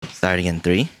Starting in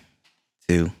 3,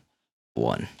 2,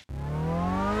 1.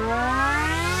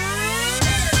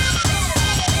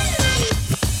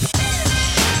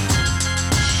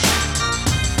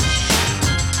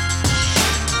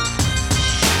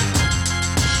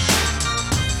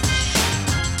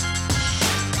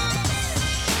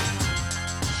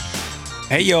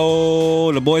 Hey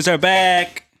yo, the boys are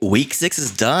back. Week 6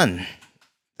 is done.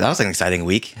 That was an exciting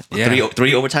week. Yeah.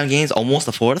 Three overtime games, almost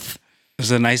a fourth. It was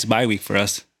a nice bye week for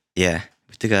us. Yeah,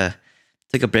 we took a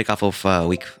break off of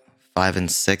week 5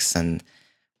 and 6, and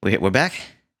we're back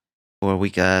for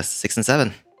week 6 and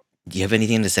 7. Do you have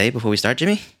anything to say before we start,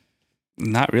 Jimmy?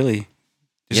 Not really.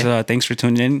 Just thanks for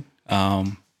tuning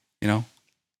in.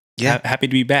 Happy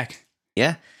to be back.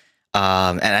 Yeah.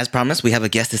 And as promised, we have a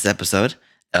guest this episode.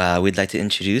 We'd like to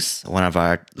introduce one of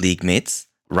our league mates,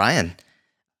 Ryan.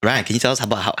 Ryan, can you tell us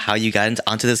about how you got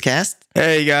onto this cast?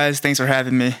 Hey guys, thanks for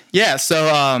having me. Yeah, so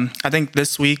I think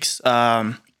this week's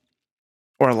or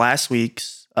last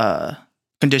week's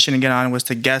condition to get on was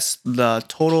to guess the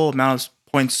total amount of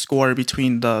points scored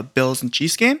between the Bills and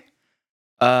Chiefs game.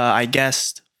 I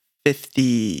guessed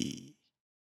 50.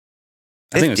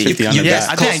 I think it was 50 on the dot.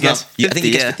 I think I guessed 50, I think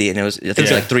you guessed 50, and it was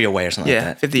like 3 away or something like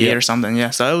that. 58 or something.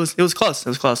 Yeah, so it was close. It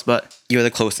was close, but You were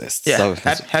the closest. yeah, So,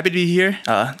 happy to be here.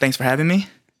 Thanks for having me.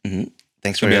 thanks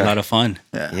It's for gonna be a lot of fun.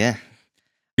 Yeah.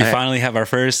 We All right. finally have our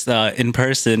first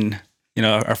in-person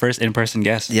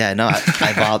guest. Yeah, no,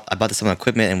 I bought some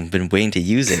equipment and been waiting to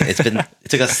use it. It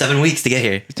took us 7 weeks to get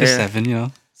here. Just Yeah.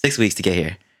 7, 6 weeks to get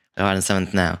here. We're on the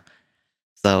 7th now.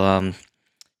 So,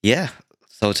 yeah.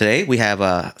 So today we have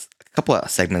a couple of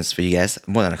segments for you guys.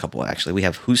 More than a couple, actually. We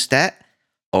have Who's Stat,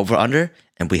 Over Under,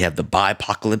 and we have the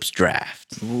Byepocalypse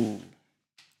Draft. Ooh.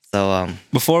 So,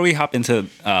 Before we hop into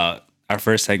our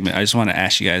first segment, I just want to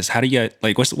ask you guys, how do you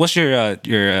like? What's your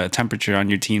temperature on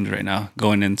your teams right now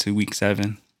going into week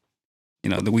 7?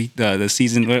 The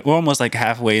season. We're almost like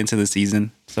halfway into the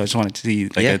season, so I just wanted to see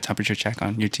a temperature check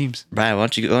on your teams. Brian, why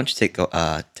don't you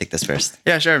take this first?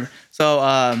 Yeah, sure. So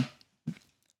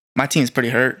my team's pretty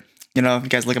hurt. If you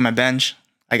guys look at my bench,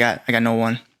 I got no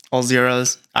one. All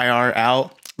zeros. IR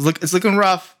out. It's looking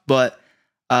rough, but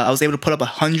I was able to put up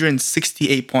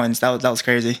 168 points. That was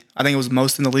crazy. I think it was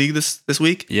most in the league this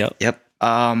week. Yep.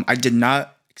 I did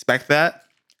not expect that.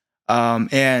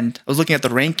 And I was looking at the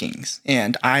rankings,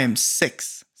 and I am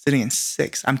 6, sitting in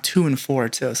 6. I'm 2 and 4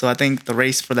 too. So I think the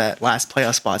race for that last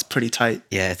playoff spot is pretty tight.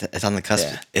 Yeah, it's on the cusp.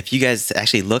 Yeah. If you guys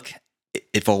actually look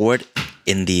forward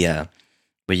in the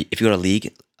if you go to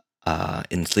league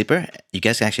in Sleeper, you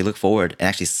guys can actually look forward and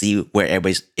actually see where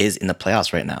everybody is in the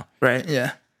playoffs right now. Right?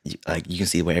 Yeah. You can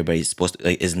see where everybody's supposed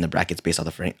to is in the brackets based off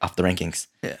the rankings.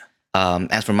 Yeah.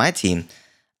 As for my team,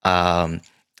 I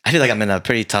feel like I'm in a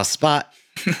pretty tough spot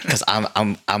because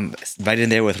I'm right in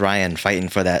there with Ryan fighting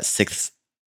for that 6th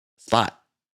spot,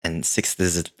 and 6th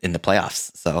is in the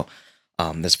playoffs. So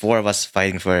there's 4 of us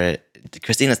fighting for it.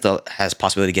 Christina still has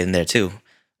possibility to get in there too.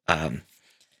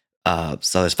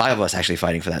 So there's 5 of us actually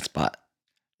fighting for that spot.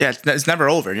 Yeah, it's never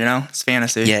over, It's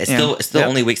fantasy. Yeah, it's still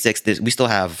only week 6. We still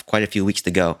have quite a few weeks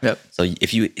to go. Yep. So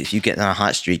if you get on a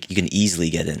hot streak, you can easily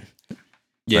get in.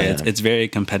 Yeah, it's very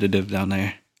competitive down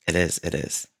there. It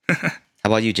is. How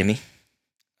about you, Jimmy?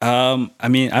 I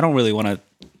don't really want to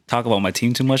talk about my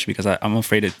team too much because I'm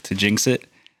afraid to jinx it.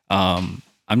 I'm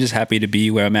just happy to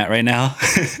be where I'm at right now.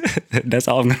 That's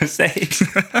all I'm gonna say.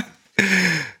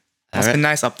 It's been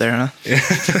nice up there, huh?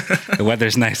 The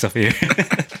weather's nice up here.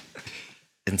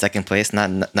 In 2nd place,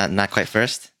 not quite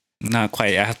first. Not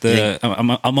quite. I have to.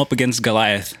 I'm up against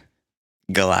Goliath.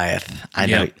 Goliath. I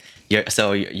know.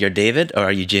 You're David, or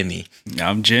are you Jimmy?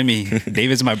 I'm Jimmy.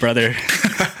 David's my brother.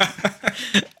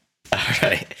 All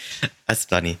right, that's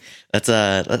funny. That's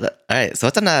all right. So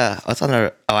what's on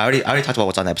our? Oh, I already talked about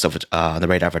what's on the episode on the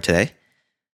radar for today.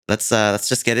 Let's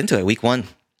just get into it. Week 1,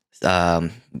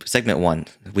 segment 1,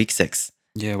 week 6.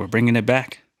 Yeah, we're bringing it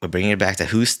back. We're bringing it back to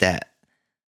Who's Stat.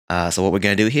 So what we're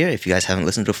gonna do here, if you guys haven't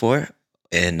listened before,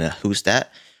 in Who's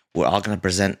Stat, we're all gonna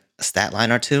present a stat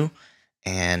line or two,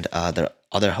 and the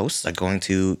other hosts are going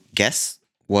to guess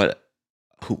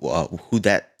who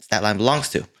that stat line belongs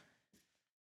to.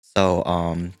 So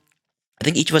I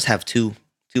think each of us have two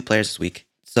players this week.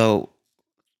 So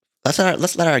let's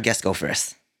let our guest go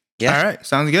first. Yeah. All right.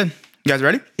 Sounds good. You guys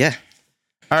ready? Yeah.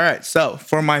 All right. So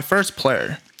for my first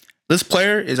player, this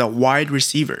player is a wide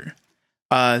receiver.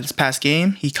 This past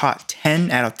game, he caught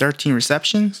 10 out of 13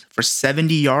 receptions for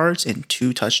 70 yards and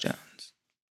 2 touchdowns.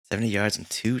 70 yards and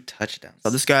 2 touchdowns. So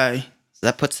this guy... So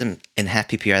that puts him in half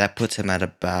PPR. That puts him at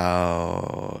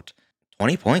about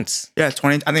 20 points. Yeah,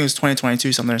 20. I think it was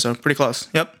 2022 something. So pretty close.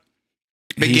 Yep.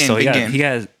 Big game. He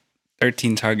has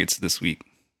 13 targets this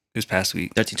past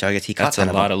week. 13 targets. He caught That's a 10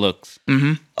 of lot them. of looks.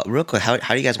 Real quick, how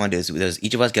do you guys want to do this? Does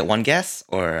each of us get one guess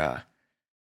or?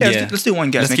 Yeah, let's do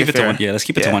one guess. Let's make keep it to fair. one. Yeah, let's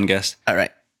keep it to one guess. All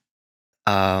right.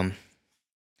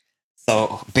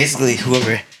 So basically,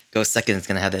 whoever goes second is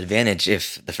gonna have the advantage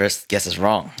if the first guess is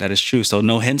wrong. That is true. So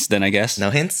no hints then, I guess. No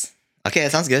hints. Okay,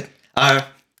 that sounds good. Yeah,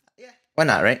 why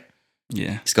not? Right?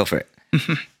 Yeah. Let's go for it.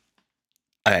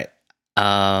 All right.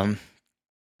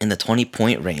 In the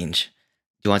 20-point range,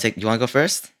 do you want to go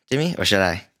first, Jimmy, or should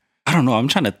I? I don't know. I'm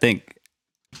trying to think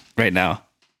right now.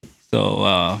 So,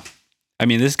 I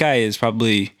mean, this guy is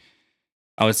probably,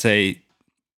 I would say,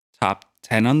 top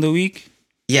 10 on the week.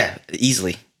 Yeah,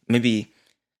 easily. Maybe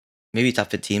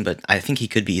top 15, but I think he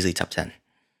could be easily top 10.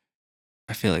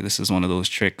 I feel like this is one of those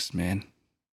tricks, man.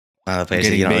 One of the players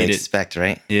that you don't really expect,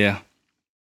 right? Yeah.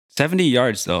 70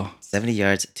 yards, though. 70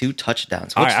 yards, 2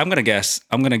 touchdowns. All right, I'm gonna guess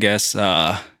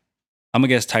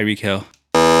Tyreek Hill.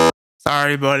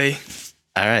 Sorry, buddy.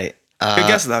 All right. Good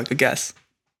guess, though. Good guess.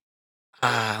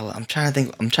 Well, I'm trying to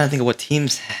think of what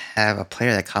teams have a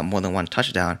player that caught more than 1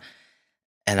 touchdown,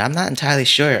 and I'm not entirely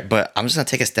sure. But I'm just gonna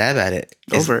take a stab at it.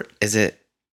 Go for it. Is it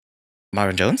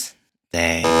Marvin Jones?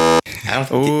 Dang. I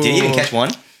don't. Did he even catch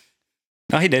 1?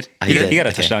 No, he did. He did? He got a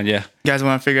Okay. touchdown. Yeah. You guys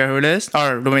want to figure out who it is?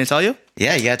 Or do you want me to tell you?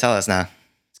 Yeah, you gotta tell us now.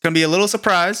 It's going to be a little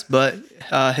surprise, but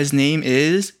his name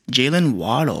is Jalen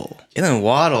Waddle. Jalen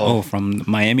Waddle. Oh, from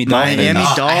Miami Dolphins. Miami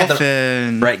I had the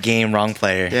Dolphins. right game, wrong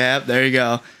player. Yeah, there you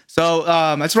go. So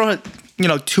I just wrote,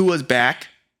 Tua's back.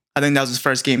 I think that was his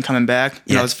first game coming back.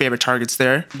 Yeah. His favorite targets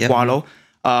there, Yep. Waddle.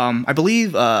 I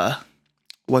believe,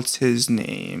 what's his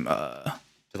name?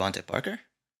 Devontae Parker.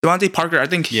 Devontae Parker. I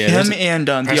think Yeah, him there's and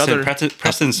the other.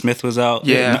 Preston Smith was out.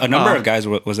 Yeah, A number of guys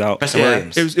was out. Preston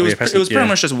Williams. It was Oh, yeah, Preston- it was pretty yeah.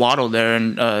 much just Waddle there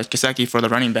and Kaseki for the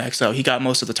running back. So he got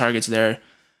most of the targets there.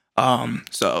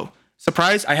 So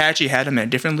surprised. I actually had him in a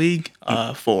different league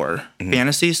for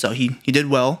fantasy, so he did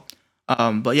well.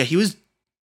 But yeah, he was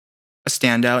a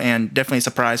standout and definitely a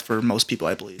surprise for most people,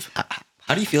 I believe.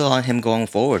 How do you feel on him going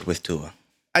forward with Tua?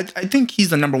 I think he's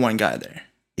the number one guy there.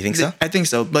 You think so? I think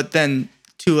so. But then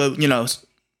Tua,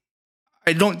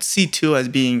 I don't see Tua as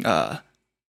being like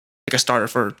a starter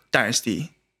for dynasty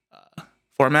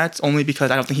formats, only because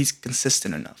I don't think he's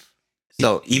consistent enough.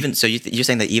 So you're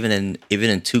saying that even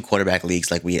in 2 quarterback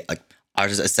leagues like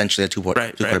ours is essentially a two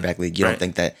quarterback league. You don't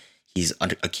think that he's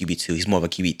under a QB2? He's more of a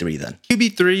QB3 then.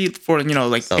 QB3 for if you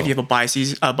have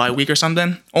a bye week or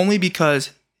something, only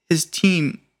because his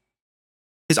team,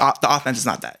 the offense is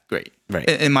not that great. Right.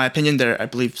 In my opinion, they're I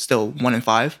believe still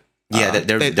 1-5. Yeah,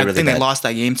 they're I really think they bad. lost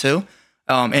that game too,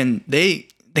 and they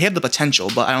have the potential,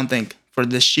 but I don't think for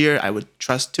this year I would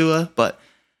trust Tua. But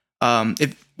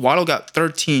if Waddle got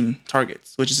 13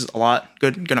 targets, which is a lot,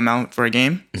 good amount for a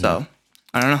game. So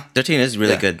I don't know. 13 is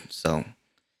really Yeah. good. So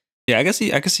Yeah, I can see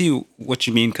what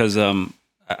you mean because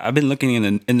I've been looking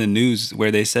in the news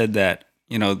where they said that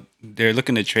they're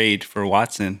looking to trade for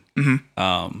Watson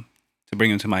to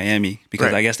bring him to Miami because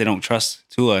Right. I guess they don't trust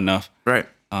Tua enough. Right.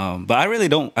 But I really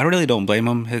don't blame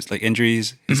him. His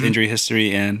injuries, his injury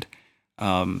history, and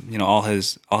all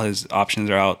his options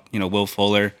are out. Will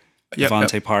Fuller, Yep,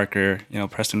 Devontae Parker,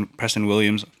 Preston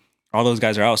Williams, all those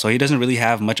guys are out. So he doesn't really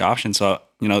have much options. So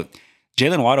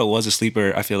Jalen Waddle was a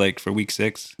sleeper. I feel like for week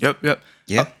 6. Yep.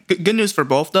 Yeah. Good news for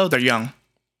both though. They're young.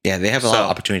 yeah, they have a lot of So,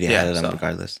 opportunity yeah, ahead of them so.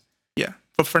 regardless. Yeah.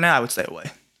 But for now, I would stay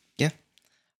away. Yeah.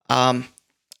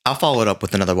 I'll follow it up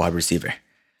with another wide receiver.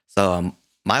 So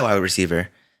my wide receiver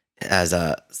has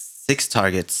 6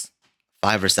 targets,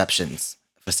 5 receptions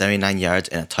for 79 yards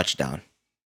and a touchdown.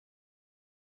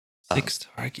 6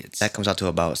 targets. That comes out to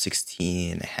about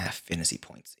 16.5 fantasy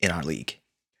points in our league.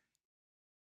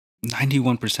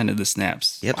 91% of the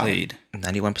snaps played.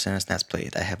 91% of snaps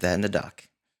played. I have that in the doc.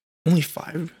 Only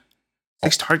 5,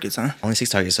 6 targets, huh? Only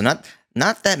 6 targets. So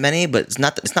not that many, but it's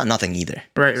not nothing either.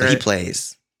 Right. So he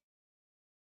plays.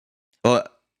 Well,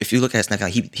 if you look at his snap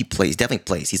count, he plays. Definitely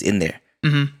plays. He's in there.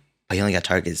 Mm-hmm. But he only got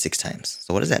targeted 6 times.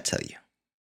 So what does that tell you?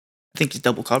 I think he's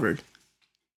double covered.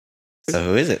 So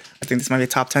who is it? I think this might be a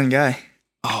top 10 guy.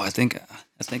 Oh, I think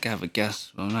I have a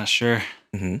guess, but I'm not sure.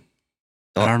 Mm-hmm.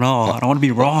 I don't know. I don't want to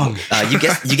be wrong. You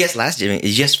guessed last, Jimmy.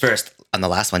 You guessed first on the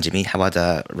last one, Jimmy. How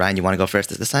about Ryan? You want to go first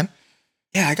this time?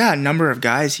 Yeah, I got a number of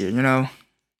guys here.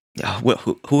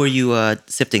 Who are you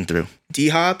sifting through?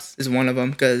 D-Hops is one of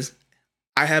them because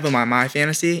I have him on my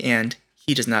fantasy and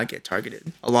he does not get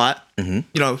targeted a lot. Mm-hmm.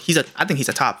 I think he's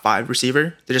a top 5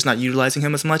 receiver. They're just not utilizing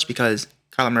him as much because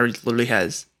Kyler Murray literally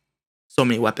has so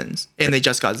many weapons, and they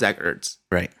just got Zach Ertz.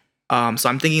 Right. So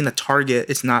I'm thinking the target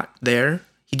is not there.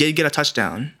 He did get a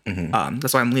touchdown. Mm-hmm.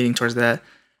 That's why I'm leaning towards that.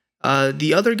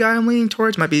 The other guy I'm leaning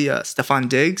towards might be Stephon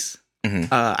Diggs. Mhm.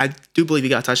 I do believe he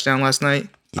got a touchdown last night.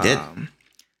 He did.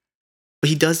 But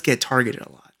he does get targeted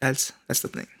a lot. That's the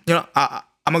thing. I'm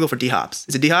gonna go for D Hops.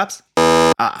 Is it D Hops?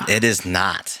 It is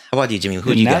not. How about you, Jimmy?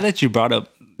 Who But do you now got? that you brought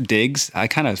up Diggs, I'm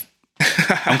kind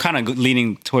of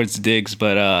leaning towards Diggs,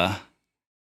 but I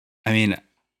mean,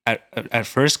 at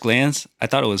first glance, I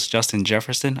thought it was Justin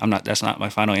Jefferson. That's not my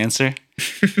final answer.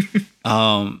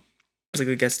 That's a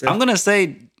good guess. I'm gonna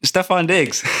say Stephon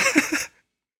Diggs.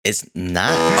 It's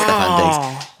not Stephon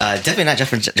Diggs. Definitely not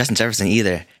Justin Jefferson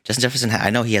either. Justin Jefferson,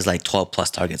 I know he has like 12 plus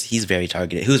targets. He's very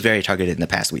targeted. He was very targeted in the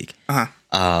past week.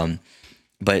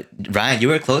 But Ryan, you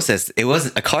were closest. It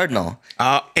wasn't a Cardinal.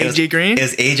 AJ Green? It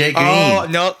was AJ Green. Oh,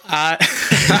 no.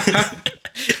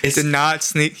 It did not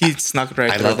sneak. He snuck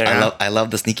right there. I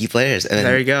love the sneaky players. And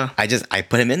there you go. I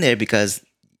put him in there because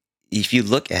if you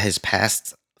look at his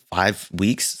past 5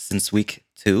 weeks since week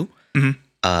 2,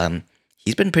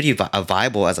 he's been pretty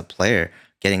viable as a player,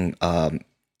 getting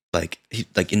like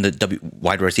in the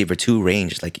wide receiver 2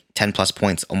 range, like 10 plus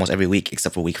points almost every week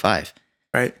except for week 5.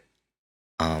 Right.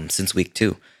 Since week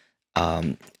 2.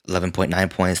 11.9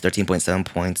 points, 13.7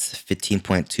 points,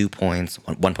 15.2 points,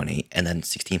 1.8, and then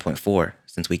 16.4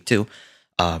 since week 2.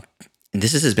 And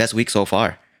this is his best week so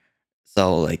far.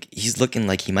 So like he's looking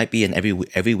like he might be an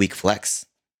every week flex.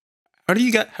 How do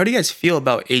you guys feel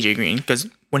about AJ Green? Because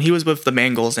when he was with the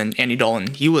Bengals and Andy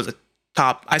Dalton, he was a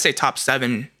top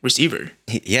 7 receiver.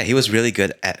 He was really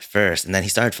good at first, and then he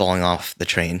started falling off the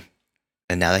train.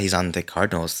 And now that he's on the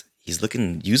Cardinals, he's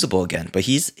looking usable again. But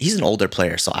he's an older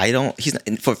player, so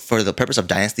for the purpose of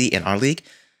dynasty in our league,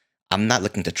 I'm not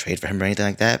looking to trade for him or anything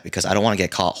like that because I don't want to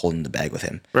get caught holding the bag with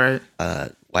him. Right.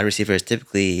 Wide receiver is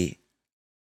typically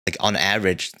like on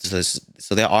average.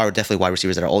 So there are definitely wide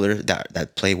receivers that are older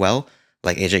that play well,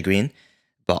 like AJ Green.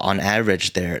 But on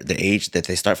average, the age that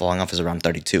they start falling off is around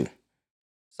 32.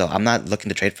 So I'm not looking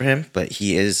to trade for him, but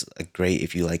he is great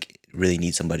if you like really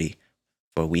need somebody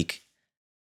for a week.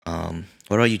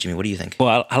 What about you, Jimmy? What do you think?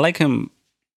 Well, I like him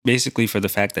basically for the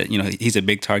fact that he's a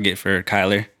big target for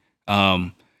Kyler,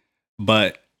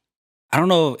 but I don't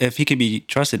know if he can be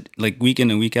trusted like week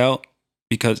in and week out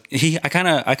because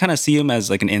I kind of see him as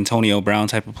like an Antonio Brown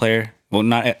type of player. Well,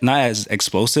 not as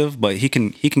explosive, but he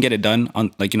can get it done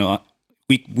on like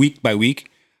week by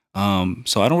week.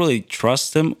 So I don't really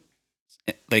trust him.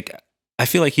 Like I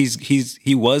feel like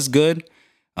he was good,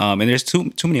 and there's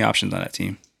too many options on that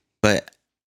team. But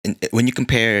when you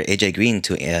compare AJ Green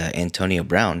to Antonio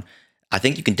Brown, I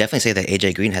think you can definitely say that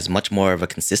AJ Green has much more of a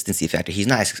consistency factor.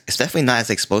 It's definitely not as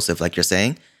explosive like you're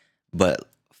saying, but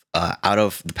out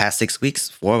of the past 6 weeks,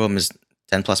 4 of them is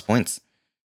 10 plus points.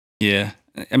 Yeah,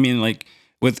 I mean, like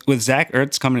with Zach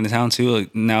Ertz coming into town too.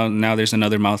 Like now there's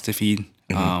another mouth to feed.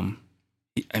 I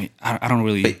mean, I don't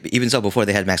really. But even so, before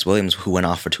they had Max Williams, who went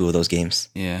off for 2 of those games.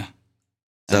 Yeah.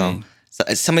 So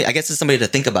it's somebody. I guess it's somebody to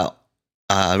think about.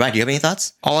 Ryan, do you have any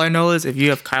thoughts? All I know is if you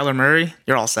have Kyler Murray,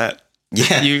 you're all set.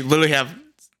 Yeah. You literally have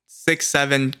 6,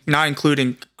 7, not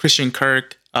including Christian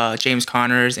Kirk, James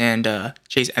Connors, and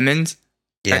Chase Edmonds.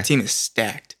 Yeah. That team is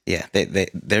stacked. Yeah,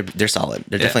 they're solid.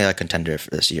 They're definitely a contender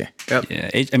for this year. Yep. Yeah,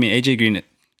 I mean AJ Green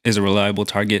is a reliable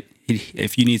target.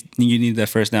 If you need that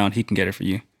first down, he can get it for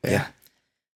you. Yeah.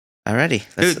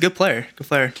 Alrighty. Good player. Good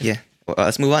player. Yeah. Well,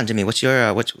 let's move on, Jimmy. What's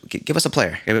your give us a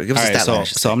player. Give us All a right, stat line.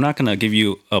 so I'm not gonna give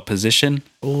you a position.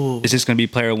 Ooh. It's just gonna be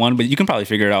player 1, but you can probably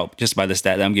figure it out just by the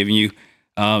stat that I'm giving you.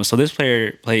 So this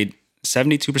player played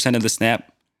 72% of the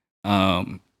snap,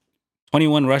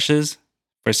 21 rushes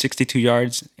for 62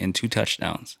 yards and 2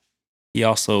 touchdowns. He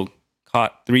also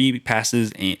caught 3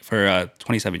 passes for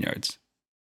 27 yards.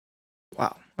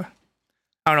 Wow.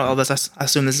 I don't know, Elvis. I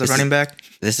assume this is a running back.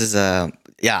 This is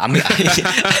yeah. I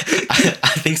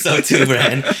think so too,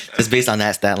 Brian. Just based on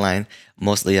that stat line,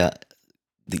 mostly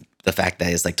the fact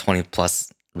that it's like 20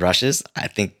 plus rushes. I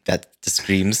think that just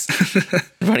screams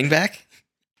running back.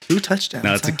 2 touchdowns.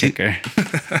 No, it's a kicker.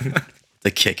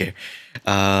 The kicker.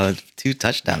 2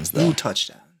 touchdowns though. 2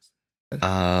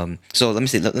 touchdowns. So let me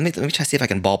see. Let me try to see if I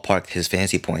can ballpark his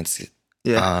fantasy points.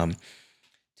 Yeah.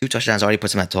 2 touchdowns already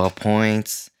puts him at 12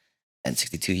 points and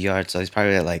 62 yards. So he's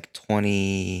probably at like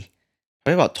 20,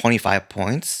 probably about 25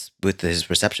 points with his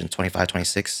reception. 25,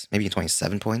 26, maybe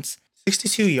 27 points.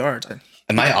 62 yards.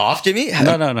 Am I off, Jimmy?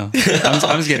 No. I'm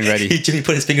just getting ready. Jimmy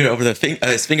put his finger over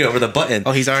the button.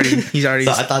 Oh, he's already.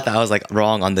 So I thought that I was like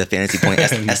wrong on the fantasy point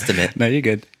estimate. No, you're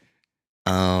good.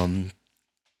 All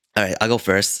right, I'll go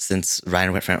first since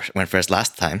Ryan went first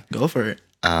last time. Go for it.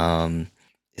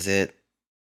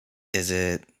 Is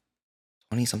it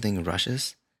 20 something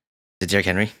rushes? Is it Derrick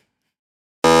Henry?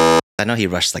 I know he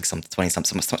rushed like some 20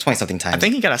 something times. I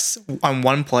think he got on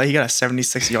one play. He got a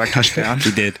 76-yard touchdown.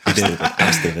 He did.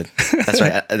 I'm stupid. That's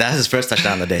right. That was his first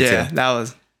touchdown of the day Yeah, too. that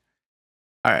was.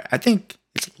 All right, I think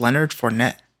it's Leonard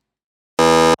Fournette.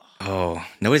 Oh,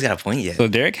 nobody's got a point yet. So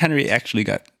Derrick Henry actually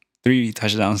got 3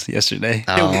 touchdowns yesterday.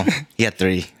 Oh, he had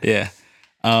 3. Yeah.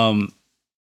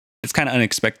 It's kind of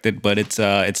unexpected, but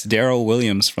it's Darrell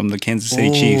Williams from the Kansas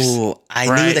City Chiefs. Oh, I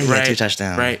knew that he had 2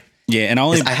 touchdowns. Right. Yeah, and I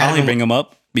only I had him- bring him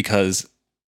up because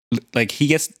like he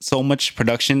gets so much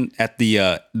production at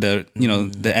the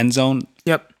the end zone,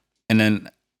 Yep. and then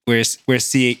where's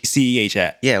CEH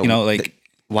at? Yeah, you know, like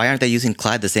why aren't they using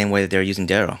Clyde the same way that they're using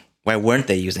Darryl? Why weren't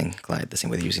they using Clyde the same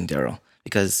way they're using Darryl?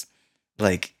 Because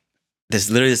like there's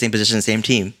literally the same position, the same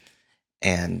team,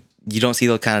 and you don't see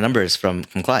those kind of numbers from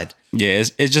Clyde. yeah,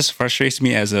 it just frustrates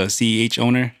me as a CEH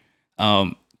owner.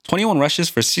 21 rushes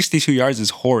for 62 yards is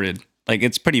horrid. Like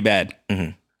it's pretty bad.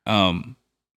 Mm-hmm.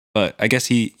 But I guess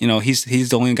he's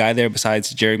the only guy there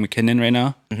besides Jerick McKinnon right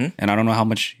now, and I don't know how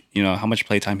much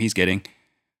play time he's getting.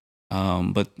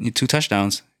 But 2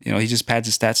 touchdowns. He just pads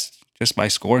his stats just by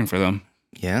scoring for them.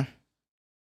 Yeah.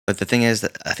 But the thing is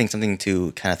that I think something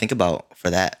to kind of think about for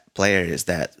that player is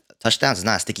that touchdowns is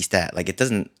not a sticky stat. Like it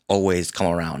doesn't always come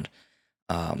around.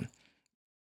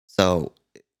 So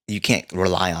you can't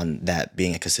rely on that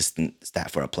being a consistent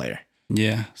stat for a player.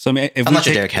 Yeah. So I mean, if Unless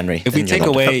you're Derrick Henry. if we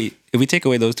take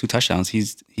away those 2 touchdowns,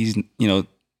 he's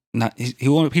not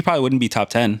he probably wouldn't be top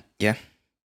 10. Yeah.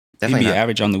 He'd Definitely be not.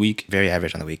 average on the week. Very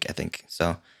average on the week, I think.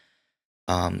 So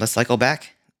let's cycle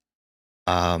back.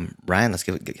 Ryan, how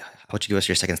about you give us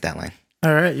your second stat line?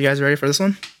 All right, you guys ready for this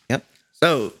one? Yep.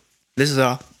 So this is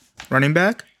a running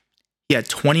back. He had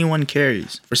 21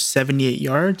 carries for 78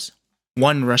 yards,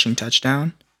 1 rushing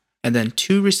touchdown, and then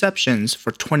 2 receptions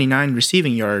for 29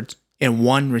 receiving yards and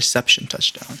 1 reception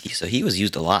touchdown. So he was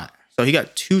used a lot. So he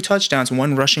got 2 touchdowns,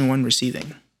 1 rushing, 1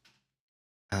 receiving.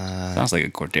 Sounds like a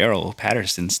Cordero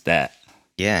Patterson stat.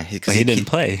 Yeah, But he didn't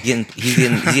play. He's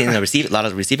getting a lot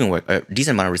of receiving work, or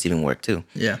decent amount of receiving work too.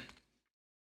 Yeah.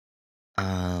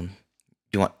 Do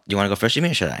you want to go first,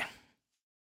 Jimmy, or should I?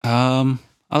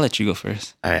 I'll let you go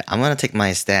first. All right, I'm gonna take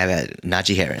my stab at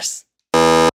Najee Harris.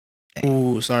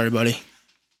 Ooh, sorry, buddy.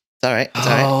 It's all right. It's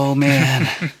all right. Oh man,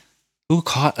 who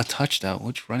caught a touchdown?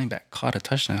 Which running back caught a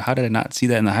touchdown? How did I not see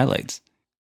that in the highlights?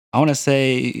 I want to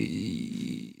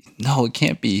say no, it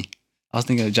can't be. I was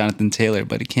thinking of Jonathan Taylor,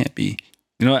 but it can't be.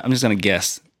 You know what? I'm just gonna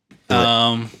guess.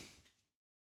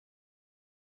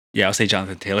 Yeah, I'll say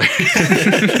Jonathan Taylor.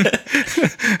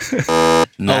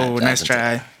 Nice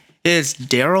try. It's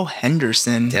Darrell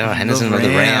Henderson. Darrell Henderson of the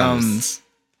Rams.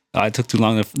 I took too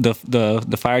long.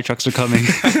 The fire trucks are coming.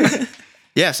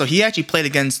 Yeah, so he actually played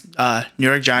against New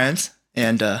York Giants,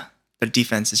 and their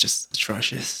defense is just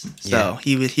atrocious. So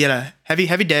he had a heavy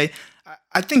day.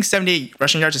 I think 78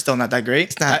 rushing yards is still not that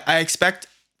great. It's not. I expect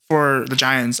for the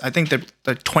Giants, I think they're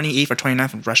 28th or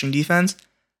 29th in rushing defense.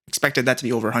 Expected that to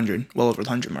be over 100, well over the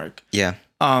 100 mark. Yeah.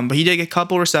 But he did get a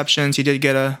couple receptions. He did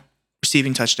get a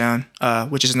receiving touchdown,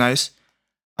 which is nice.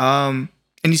 And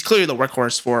he's clearly the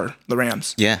workhorse for the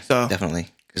Rams. Yeah. So Definitely,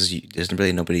 because there's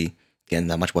really nobody getting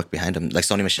that much work behind him. Like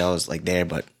Sony Michel is like there,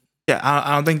 but yeah,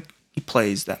 I don't think he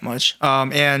plays that much.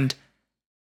 And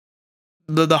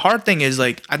the hard thing is,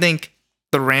 like, I think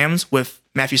the Rams with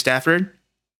Matthew Stafford,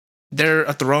 they're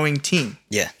a throwing team.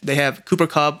 yeah. They have Cooper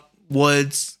Kupp,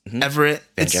 Woods, Everett.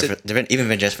 Even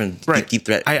Van Jefferson, Right. deep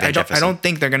threat. I don't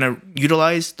think they're gonna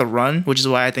utilize the run, which is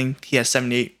why I think he has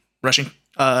 78 rushing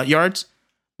yards.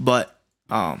 But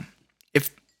if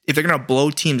they're gonna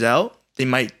blow teams out, they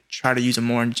might try to use him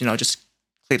more and just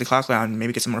clear the clock down and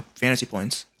maybe get some more fantasy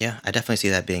points. Yeah, I definitely see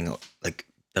that being like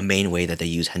the main way that they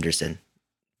use Henderson,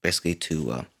 basically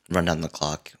to run down the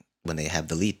clock when they have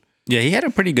the lead. Yeah, he had a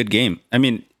pretty good game. I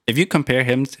mean, if you compare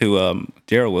him to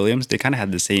Darrell Williams, they kind of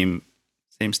had the same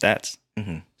stats.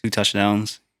 2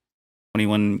 touchdowns,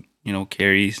 21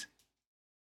 carries,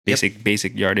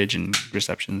 basic yardage and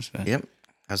receptions. Yep.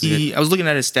 I was looking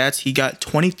at his stats. He got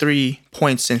 23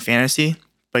 points in fantasy,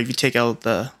 but if you take out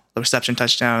the reception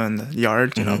touchdown and the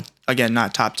yards, again,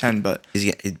 not top 10, but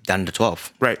He's down to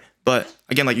 12. right. But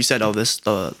again, like you said,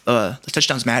 the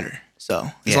touchdowns matter.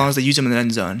 So as long as they use him in the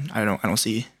end zone, I don't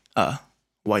see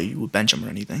why you would bench him or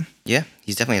anything. Yeah,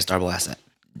 he's definitely a startable asset.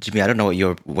 Jimmy, I don't know what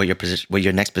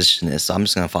your next position is, so I'm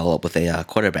just gonna follow up with a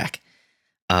quarterback.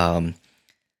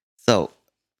 So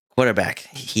quarterback,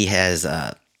 he has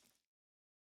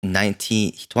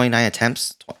 29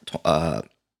 attempts,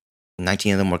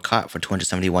 19 of them were caught for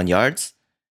 271 yards,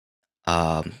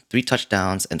 3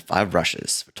 touchdowns, and 5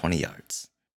 rushes for 20 yards.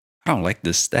 I don't like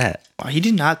this stat. Wow, he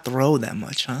did not throw that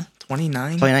much, huh?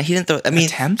 29? 29. He didn't throw. I mean,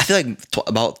 Attempts? I feel like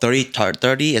about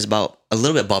 30 is about a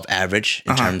little bit above average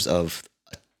in terms of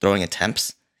throwing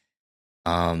attempts.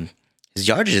 His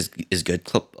yardage is good,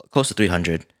 close to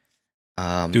 300.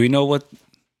 Do we know what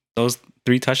those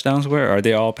 3 touchdowns were? Are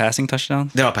they all passing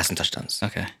touchdowns? They're all passing touchdowns.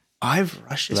 Okay. 5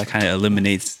 rushes. So that kind of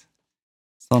eliminates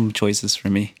some choices for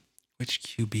me. Which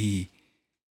QB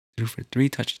threw for 3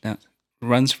 touchdowns?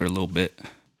 Runs for a little bit.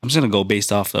 I'm just gonna go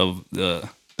based off of the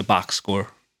box score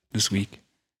this week.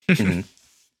 Mhm.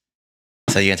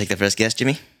 So you're gonna take the first guess,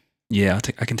 Jimmy? Yeah,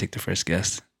 I can take the first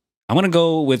guess. I'm gonna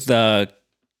go with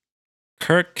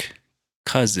Kirk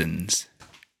Cousins.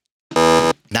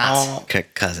 Not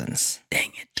Kirk Cousins.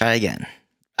 Dang it! Try again.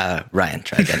 Ryan,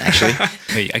 try again. Actually,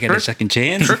 Wait, I got a second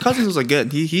chance. Kirk Cousins was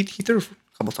good. He threw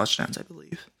a couple touchdowns, I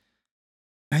believe.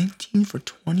 19 for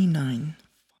 29.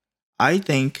 I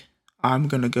think I'm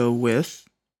gonna go with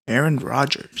Aaron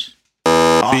Rodgers.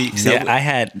 See, I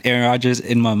had Aaron Rodgers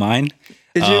in my mind.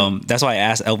 Did you? That's why I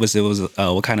asked Elvis it was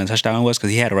what kind of touchdown it was,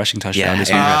 because he had a rushing touchdown yeah, this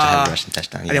Aaron week. Rodgers had a rushing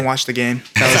touchdown. I Yeah. didn't watch the game.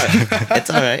 It's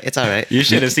all right. It's all right. You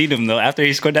should have seen him though. After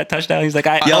he scored that touchdown, he's like,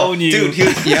 "I own you, dude." He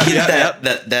did Yeah.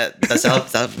 that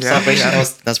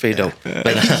celebration. That's pretty dope.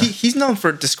 But He's known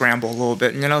to scramble a little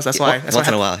bit, so that's why. Once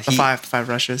in a while, the five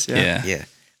rushes. Yeah. Yeah.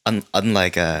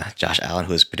 Unlike Josh Allen,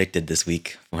 who was predicted this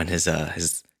week on his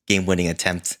game-winning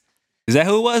attempt. Is that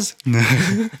who it was?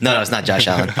 No, it's not Josh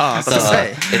Allen. Oh, I was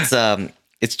about to say.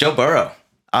 It's Joe Burrow.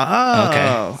 Oh,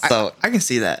 Okay. So I can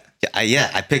see that.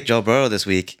 I picked Joe Burrow this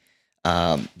week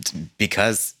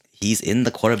because he's in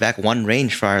the quarterback 1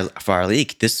 range for our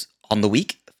league. On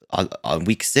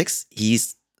week 6,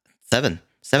 he's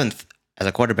seventh as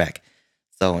a quarterback.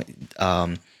 So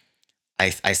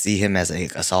I see him as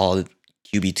a solid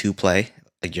QB2 play,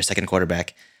 like your second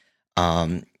quarterback.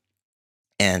 And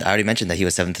I already mentioned that he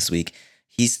was 7th this week.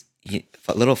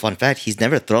 A little fun fact: he's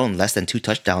never thrown less than 2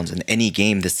 touchdowns in any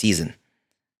game this season.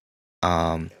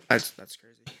 That's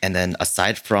crazy. And then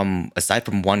aside from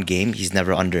 1 game, he's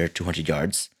never under 200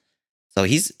 yards. So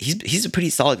he's a pretty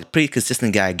solid, pretty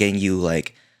consistent guy, getting you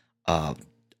like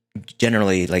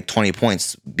generally like 20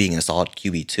 points, being a solid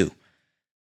QB2.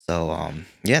 So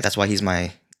that's why he's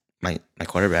my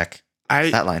quarterback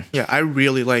stat line. Yeah, I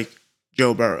really like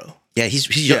Joe Burrow. Yeah, he's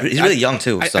really young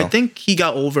too. So I think he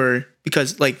got over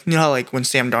because how like when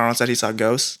Sam Darnold said he saw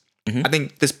ghosts. Mhm. I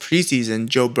think this preseason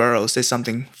Joe Burrow said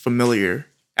something familiar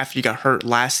after he got hurt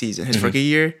last season, his rookie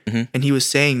year, and he was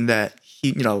saying that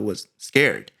he was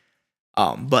scared.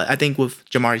 But I think with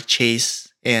Jamar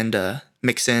Chase and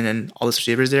Mixon and all the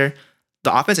receivers there,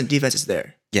 the offense and defense is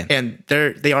there. Yeah, and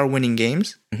they are winning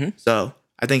games. So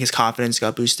I think his confidence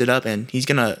got boosted up, and he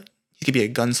could be a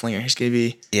gunslinger. He's gonna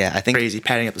be crazy,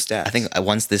 padding up the stats. I think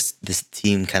once this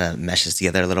team kind of meshes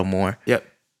together a little more,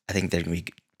 I think they're gonna be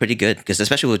pretty good, because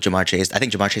especially with Jamar Chase, I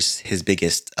think Jamar Chase is his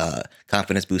biggest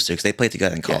confidence booster, because they played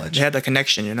together in college. They had that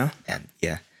connection,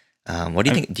 And what do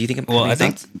you think? Do you think? Well, I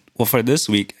think for this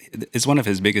week, it's one of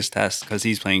his biggest tests because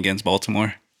he's playing against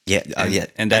Baltimore. Yeah,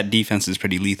 and that defense is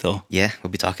pretty lethal. Yeah, we'll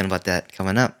be talking about that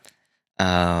coming up.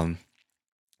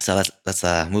 So let's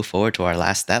move forward to our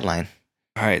last stat line.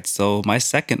 All right, so my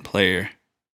second player,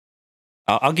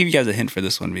 I'll give you guys a hint for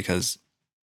this one, because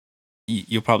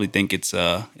you'll probably think it's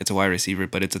a wide receiver,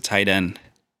 but it's a tight end.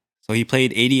 So he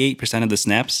played 88% of the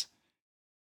snaps,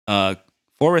 4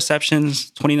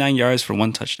 receptions, 29 yards for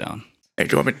 1 touchdown. Hey,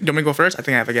 do you want me to go first? I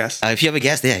think I have a guess. If you have a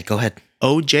guess, yeah, go ahead.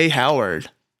 O.J. Howard.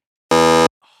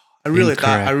 I really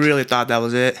thought that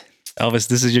was it. Elvis,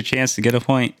 this is your chance to get a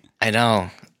point. I know.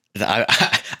 I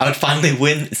would finally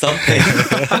win something.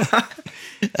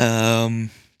 1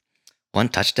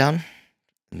 touchdown,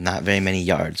 not very many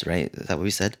yards, right? Is that what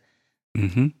we said?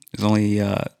 Mm-hmm. It's only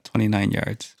 29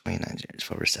 yards. 29 yards,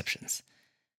 4 receptions.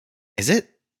 Is it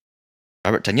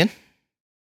Robert Tonyan?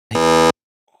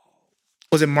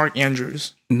 Was it Mark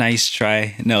Andrews? Nice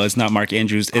try. No, it's not Mark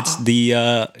Andrews. It's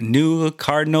the new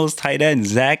Cardinals tight end,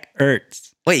 Zach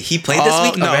Ertz. Wait, he played this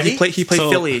week already? He played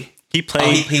Philly. He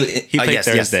played. He played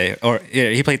Thursday,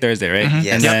 he played Thursday, right?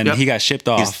 Yes. And then he got shipped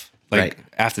off right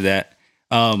after that.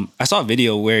 I saw a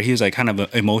video where he was like kind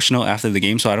of emotional after the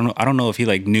game, so I don't know if he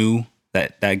like knew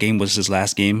that game was his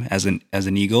last game as an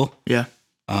Eagle. Yeah.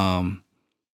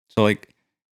 So like,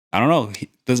 I don't know.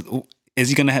 Is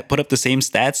he gonna put up the same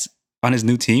stats on his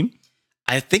new team?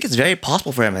 I think it's very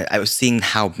possible for him. I was seeing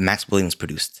how Max Williams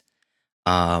produced,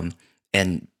 and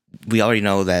we already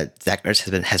know that Zach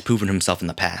Ertz has proven himself in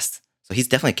the past. So he's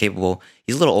definitely capable.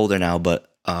 He's a little older now,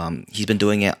 but he's been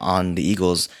doing it on the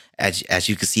Eagles. As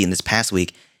you can see in this past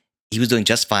week, he was doing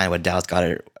just fine when Dallas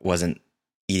Goedert wasn't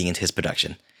eating into his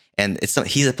production. And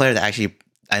he's a player that actually,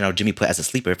 I know Jimmy put as a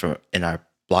sleeper in our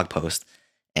blog post,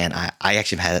 and I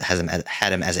actually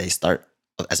had him as a start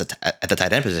at the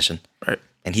tight end position, Right.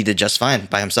 and he did just fine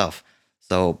by himself.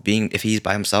 So if he's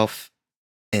by himself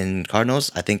in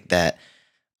Cardinals, I think that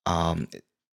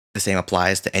the same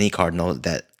applies to any Cardinal,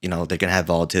 that they're gonna have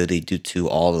volatility due to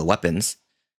all the weapons,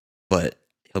 but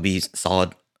he'll be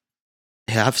solid.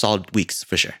 He'll have solid weeks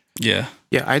for sure. Yeah.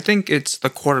 Yeah, I think it's the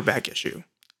quarterback issue.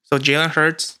 So Jalen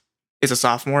Hurts is a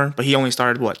sophomore, but he only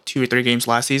started 2 or 3 games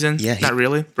last season. Yeah, Not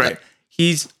really. Right. Yeah.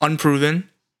 He's unproven.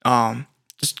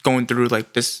 Just going through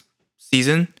like this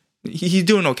season, he's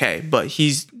doing okay, but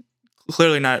he's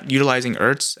clearly not utilizing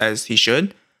Ertz as he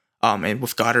should. And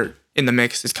with Goddard in the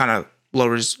mix, it kind of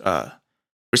lowers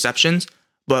receptions.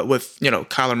 But with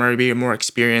Kyler Murray being more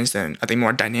experienced and I think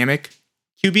more dynamic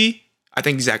QB, I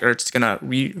think Zach Ertz is gonna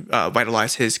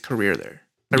revitalize his career there.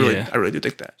 I really do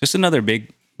think that. Just another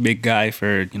big guy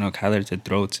for Kyler to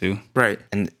throw to. Right.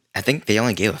 And I think they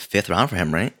only gave a 5th round for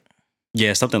him, right?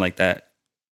 Yeah, something like that.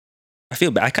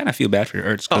 I kind of feel bad for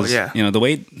Ertz because the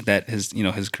way that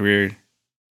his career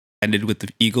ended with the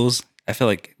Eagles, I feel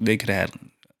like they could have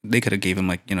gave him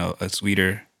like a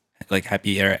sweeter, like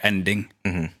happier ending.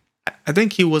 Mm-hmm. I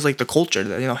think he was like the culture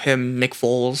that him, Nick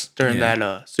Foles during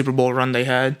that Super Bowl run they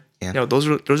had. Yeah. Those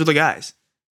are the guys,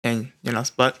 and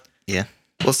but yeah,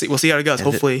 we'll see how it goes.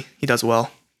 Hopefully he does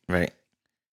well. Right.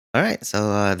 All right.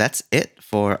 So that's it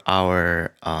for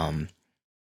our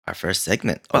first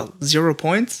segment. Well, 0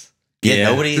 points. Yeah.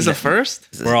 Nobody. This is a first.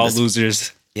 We're all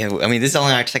losers. Yeah. I mean, this is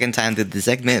only our second time to the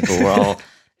segment, but we're all.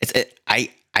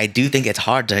 I do think it's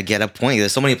hard to get a point.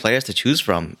 There's so many players to choose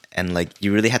from, and like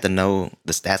you really have to know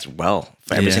the stats well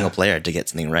for every single player to get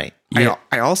something right. Yeah.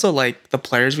 I also like the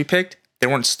players we picked. They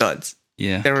weren't studs.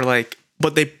 Yeah. They were like,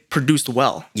 but they produced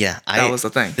well. Yeah. That was the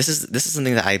thing. This is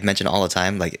something that I mention all the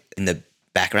time, like in the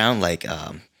background, like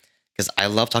because I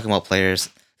love talking about players.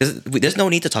 Because there's no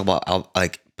need to talk about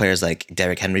like players like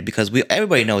Derrick Henry because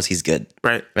everybody knows he's good.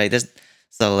 Right. Right.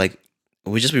 So like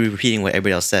we just be repeating what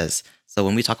everybody else says. So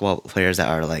when we talk about players that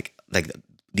are like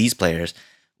these players,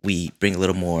 we bring a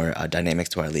little more dynamics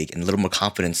to our league and a little more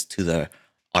confidence to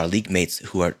our league mates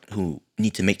who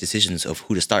need to make decisions of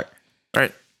who to start.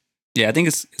 Right. Yeah, I think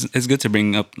it's good to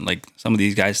bring up like some of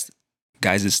these guys'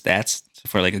 stats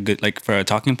for like for a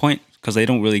talking point because they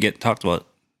don't really get talked about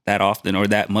that often or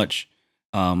that much.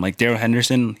 Like Darrell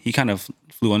Henderson, he kind of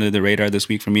flew under the radar this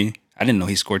week for me. I didn't know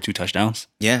he scored 2 touchdowns.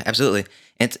 Yeah, absolutely.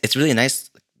 And it's really nice,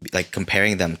 like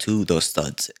comparing them to those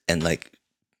studs, and like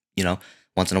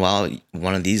once in a while,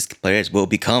 one of these players will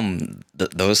become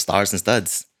those stars and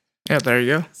studs. Yeah, there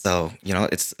you go. So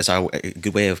it's a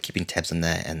good way of keeping tabs on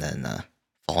that and then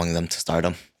following them to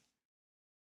stardom.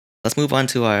 Let's move on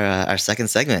to our second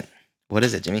segment. What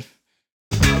is it, Jimmy?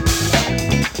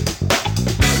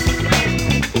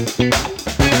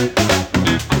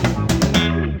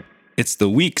 It's the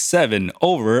Week 7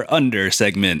 over/under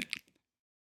segment.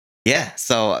 Yeah,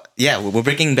 so we're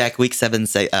bringing back Week 7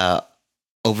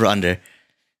 over/under,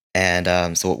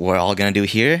 and so what we're all gonna do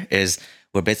here is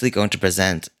we're basically going to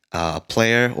present a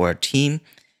player or a team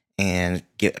and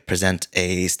present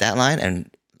a stat line, and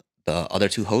the other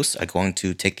 2 hosts are going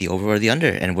to take the over or the under,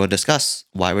 and we'll discuss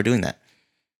why we're doing that.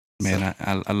 Man,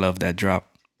 so, I love that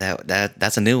drop.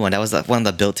 That's a new one. That was one of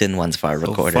the built-in ones for our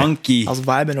recorder. Funky. I was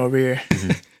vibing over here.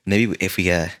 Mm-hmm. Maybe if we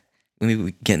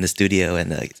get in the studio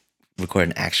and record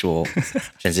an actual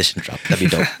transition drop, that'd be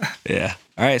dope. Yeah.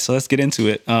 All right, so let's get into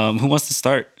it. Who wants to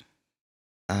start?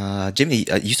 Jimmy,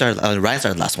 you started. Ryan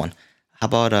started the last one. How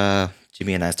about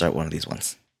Jimmy and I start one of these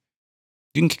ones?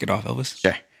 You can kick it off, Elvis.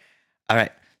 Sure. All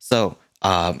right. So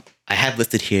I have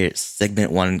listed here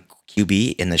segment 1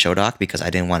 QB in the show doc because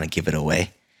I didn't want to give it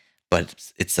away,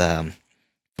 but it's for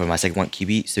my segment 1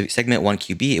 QB. So segment 1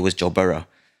 QB, it was Joe Burrow.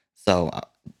 So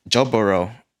Joe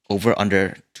Burrow over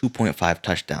under 2.5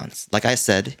 touchdowns. Like I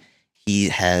said, he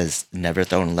has never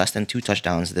thrown less than 2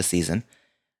 touchdowns this season,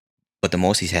 but the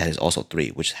most he's had is also 3,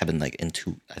 which happened like in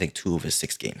 2 of his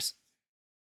 6 games.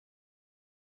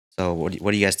 So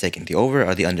what are you guys taking, the over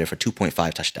or the under for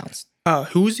 2.5 touchdowns?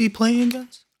 Who's he playing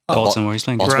against? Baltimore. He's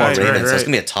playing Baltimore Right, Ravens. right, So it's right.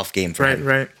 gonna be a tough game for him.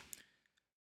 Right.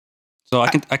 So I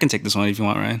can take this one if you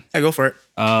want, Ryan. Yeah, go for it.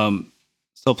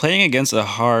 So playing against a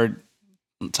hard,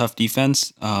 tough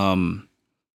defense, and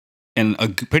a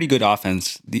pretty good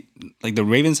offense, the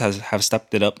Ravens have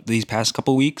stepped it up these past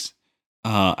couple weeks.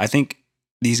 I think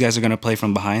these guys are going to play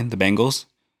from behind the Bengals.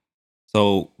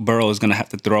 So Burrow is going to have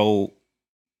to throw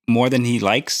more than he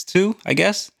likes to, I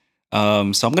guess. So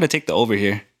I'm going to take the over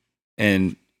here,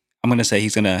 and I'm going to say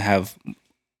he's going to have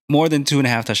more than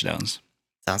 2.5 touchdowns.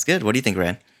 Sounds good. What do you think,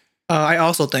 Ryan? I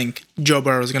also think Joe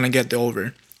Burrow is going to get the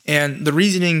over. And the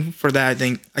reasoning for that,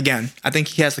 I think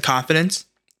he has the confidence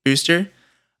booster.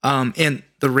 And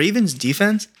the Ravens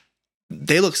defense,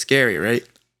 they look scary, right?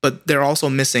 But they're also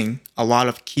missing a lot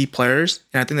of key players.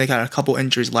 And I think they got a couple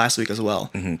injuries last week as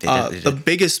well. They did. The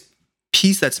biggest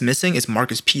piece that's missing is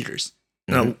Marcus Peters.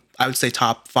 I would say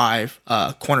top 5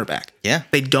 cornerback. Yeah.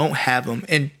 They don't have him.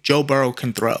 And Joe Burrow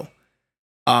can throw.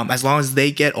 As long as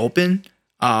they get open,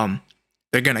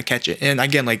 they're going to catch it. And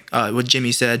again, like what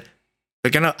Jimmy said,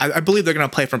 I believe they're going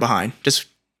to play from behind. Just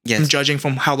from judging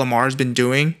from how Lamar's been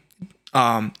doing, he's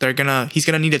going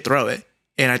to need to throw it.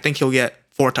 And I think he'll get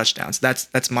 4 touchdowns.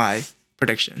 That's my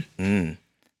prediction.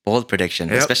 Bold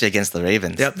prediction, especially against the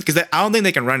Ravens. Yep, because I don't think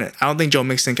they can run it. I don't think Joe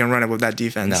Mixon can run it with that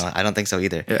defense. No, I don't think so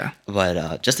either. Yeah.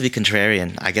 But just to be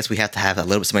contrarian, I guess we have to have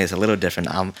somebody that's a little different.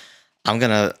 I'm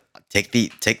gonna take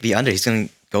the under. He's gonna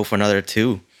go for another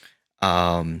 2.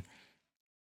 And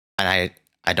I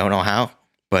don't know how,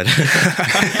 but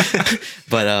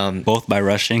both by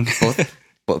rushing.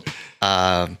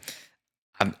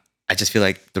 I just feel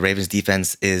like the Ravens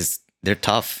defense they're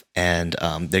tough, and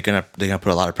they're gonna put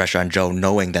a lot of pressure on Joe,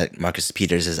 knowing that Marcus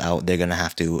Peters is out. They're gonna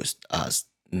have to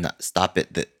stop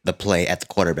the play at the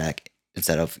quarterback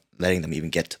instead of letting them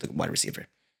even get to the wide receiver.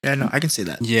 Yeah, no, I can see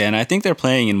that. Yeah, and I think they're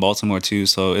playing in Baltimore too,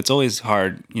 so it's always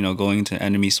hard, going into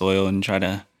enemy soil and trying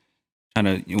to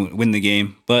win the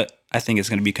game. But I think it's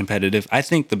gonna be competitive. I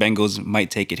think the Bengals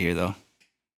might take it here, though.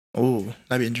 Oh,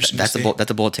 that'd be interesting. That's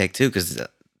a bold take too, because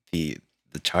the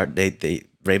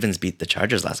Ravens beat the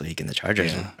Chargers last week, and the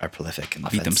Chargers are prolific in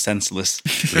offense. Beat them senseless.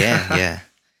 Yeah.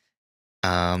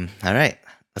 All right,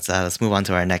 let's move on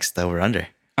to our next over/under.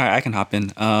 All right, I can hop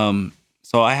in.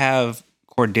 So I have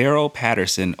Cordero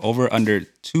Patterson over under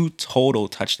 2 total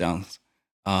touchdowns.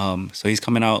 So he's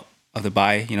coming out of the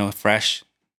bye, fresh.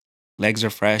 Legs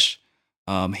are fresh,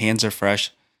 hands are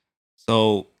fresh.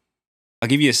 So I'll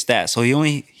give you a stat. So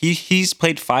he's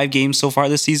played 5 games so far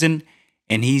this season,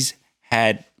 and he's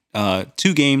had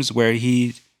 2 games where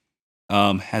he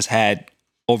has had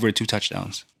over 2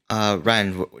 touchdowns.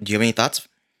 Ryan, do you have any thoughts?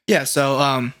 Yeah,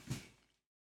 so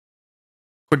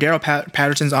Cordero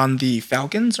Patterson's on the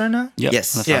Falcons right now? Yep,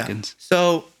 yes. On the Falcons.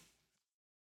 So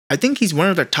I think he's one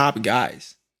of their top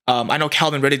guys. I know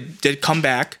Calvin Ridley did come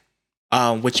back,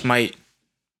 which might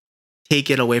take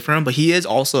it away from him, but he is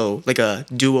also like a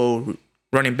duo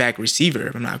running back receiver,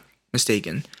 if I'm not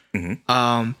mistaken.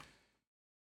 Mm-hmm.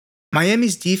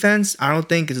 Miami's defense, I don't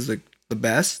think is the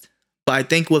best, but I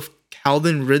think with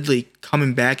Calvin Ridley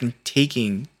coming back and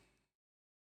taking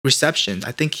receptions,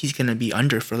 I think he's going to be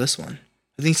under for this one.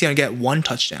 I think he's going to get 1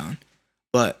 touchdown,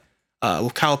 but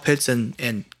with Kyle Pitts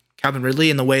and Calvin Ridley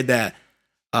in the way that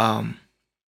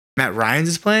Matt Ryan's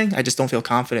is playing, I just don't feel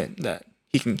confident that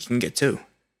he can get 2.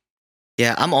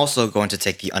 Yeah, I'm also going to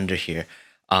take the under here.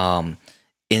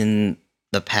 In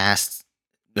the past,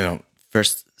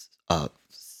 first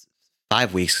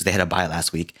 5 weeks, because they had a bye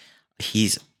last week,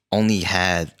 he's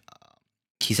had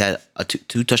a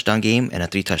 2 touchdown game and a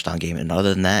 3 touchdown game, and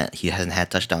other than that, he hasn't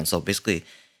had touchdowns. So basically,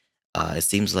 it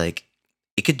seems like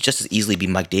it could just as easily be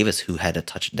Mike Davis who had a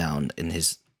touchdown in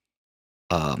his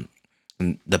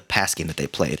in the past game that they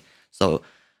played. So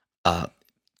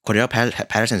Cordero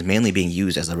Patterson is mainly being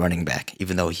used as a running back,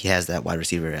 even though he has that wide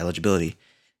receiver eligibility.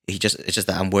 It's just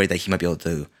that I'm worried that he might be able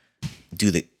to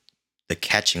do the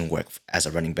catching work as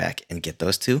a running back and get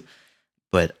those 2.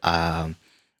 But I'm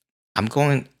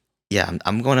going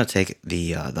to take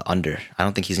the under. I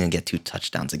don't think he's going to get 2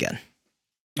 touchdowns again.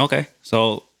 Okay,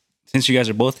 so since you guys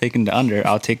are both taking the under,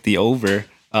 I'll take the over.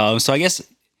 So I guess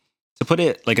to put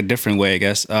it like a different way, I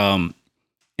guess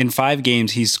in 5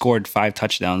 games he's scored 5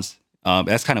 touchdowns.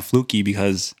 That's kind of fluky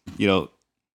because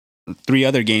 3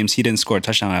 other games he didn't score a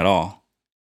touchdown at all,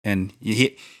 and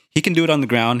he can do it on the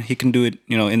ground. He can do it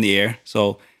in the air.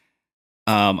 So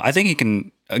I think he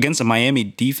can against a Miami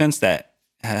defense that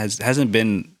hasn't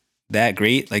been that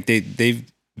great. Like they've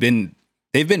been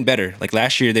better. Like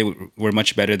last year they were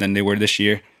much better than they were this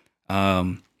year.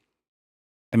 I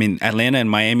mean Atlanta and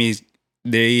Miami,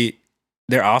 their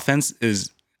offense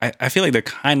is I feel like they're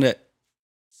kind of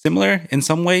similar in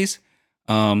some ways.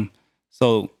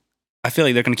 So I feel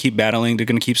like they're going to keep battling. They're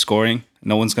going to keep scoring.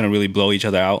 No one's going to really blow each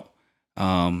other out.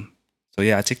 So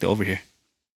yeah, I take the over here.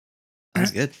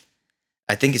 That's good.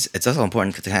 I think it's also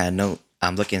important to kind of note,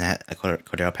 I'm looking at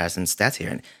Cordero Patterson's stats here,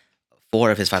 and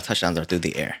 4 of his 5 touchdowns are through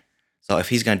the air. So if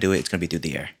he's going to do it, it's going to be through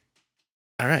the air.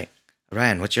 All right.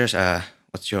 Ryan, what's your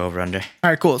over-under? All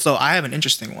right, cool. So I have an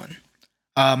interesting one.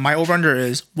 My over-under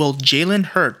is, will Jalen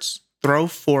Hurts throw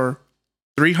for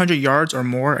 300 yards or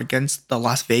more against the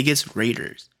Las Vegas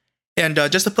Raiders? And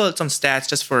just to put some stats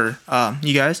just for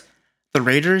you guys, the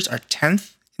Raiders are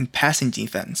 10th in passing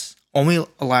defense, only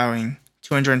allowing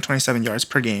 227 yards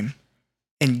per game.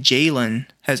 And Jalen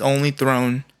has only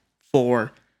thrown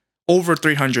for over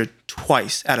 300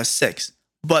 twice out of 6.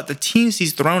 But the teams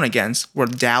he's thrown against were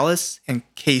Dallas and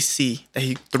KC that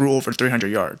he threw over 300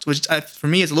 yards, which for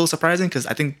me is a little surprising because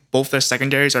I think both their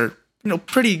secondaries are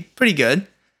pretty good.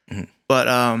 Mhm.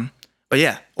 But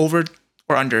yeah, over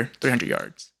or under 300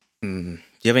 yards. Do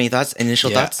you have any thoughts?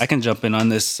 Initial thoughts? I can jump in on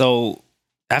this. So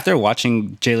after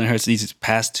watching Jalen Hurts these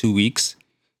past 2 weeks,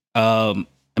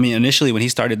 initially when he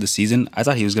started the season, I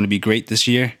thought he was going to be great this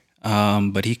year.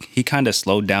 But he kind of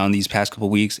slowed down these past couple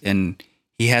weeks, and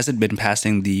he hasn't been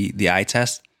passing the eye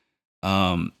test.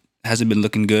 Hasn't been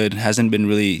looking good. Hasn't been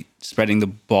really spreading the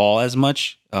ball as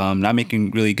much. Not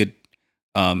making really good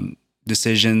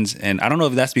decisions. And I don't know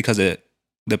if that's because of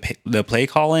the play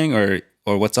calling or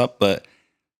what's up, but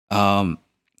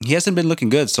he hasn't been looking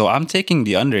good. So I'm taking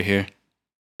the under here,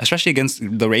 especially against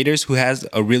the Raiders, who has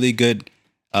a really good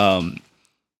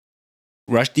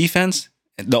rush defense.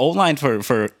 The O-line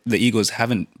for the Eagles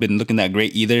haven't been looking that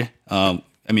great either.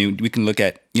 We can look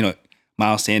at,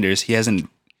 Miles Sanders. He hasn't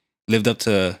lived up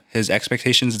to his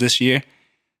expectations this year.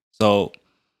 So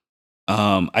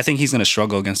I think he's going to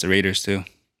struggle against the Raiders too.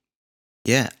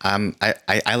 Yeah,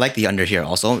 I like the under here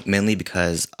also, mainly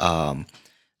because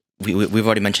we've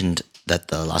already mentioned that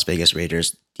the Las Vegas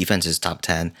Raiders defense is top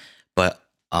 10, but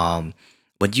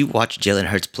when you watch Jalen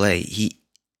Hurts play,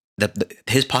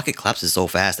 his pocket collapses so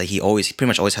fast that he pretty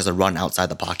much always has to run outside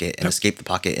the pocket and escape the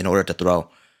pocket in order to throw.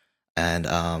 And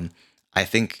I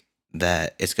think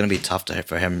that it's going to be tough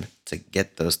for him to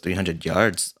get those 300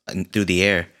 yards through the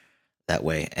air that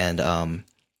way. And I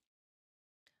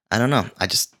don't know.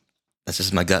 That's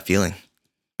just my gut feeling.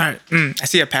 All right. I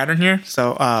see a pattern here.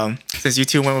 So since you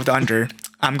two went with the under,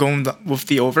 I'm going with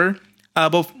the over.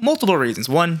 But multiple reasons.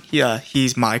 One,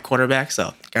 he's my quarterback,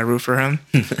 so gotta root for him.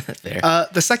 Fair.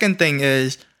 The second thing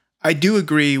is, I do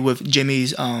agree with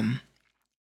Jimmy's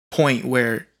point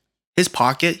where his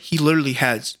pocket, he literally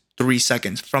has 3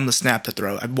 seconds from the snap to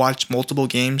throw. I've watched multiple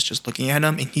games just looking at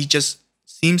him, and he just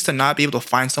seems to not be able to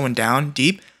find someone down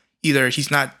deep. Either he's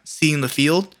not seeing the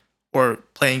field or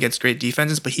playing against great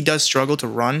defenses, but he does struggle to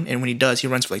run, and when he does, he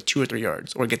runs for like 2 or 3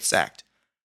 yards or gets sacked.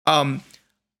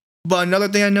 But another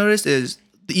thing I noticed is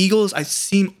the Eagles, I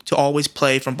seem to always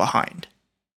play from behind.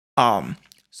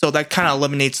 So that kind of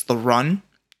eliminates the run.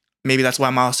 Maybe that's why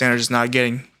Miles Sanders is not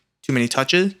getting too many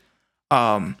touches.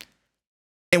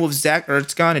 And with Zach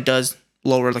Ertz gone, it does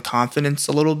lower the confidence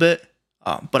a little bit.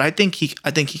 But I think he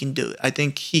can do it. I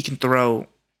think he can throw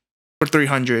for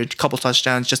 300, couple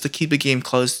touchdowns just to keep the game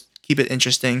close, keep it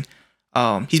interesting.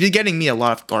 He's been getting me a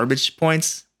lot of garbage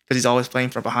points because he's always playing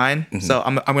from behind. Mm-hmm. So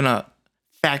I'm gonna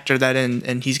factor that in,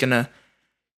 and he's gonna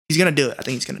do it. I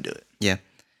think he's gonna do it. Yeah.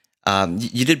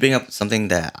 You did bring up something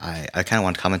that I kind of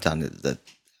want to comment on.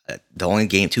 The only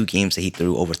 2 games that he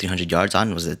threw over 300 yards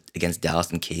on was against Dallas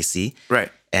and KC. Right.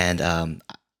 And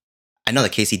I know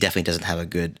that KC definitely doesn't have a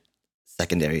good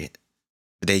secondary.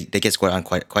 They get scored on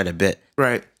quite a bit.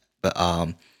 Right. But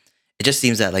it just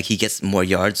seems that like he gets more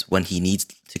yards when he needs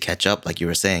to catch up, like you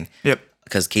were saying. Yep.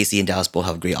 Because KC and Dallas both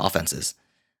have great offenses.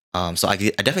 So I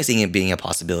definitely see it being a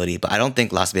possibility, but I don't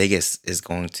think Las Vegas is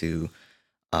going to.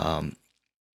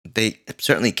 They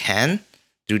certainly can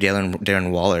through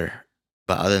Darren Waller,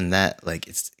 but other than that, like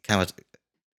it's kind of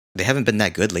they haven't been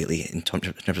that good lately in terms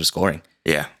of scoring.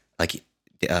 Yeah, like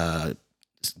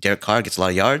Derek Carr gets a lot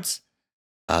of yards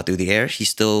through the air.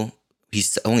 He's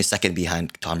only second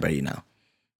behind Tom Brady now,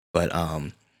 but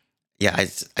yeah,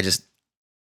 I just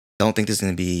don't think this is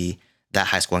going to be that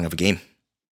high scoring of a game.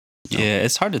 So. Yeah,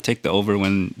 it's hard to take the over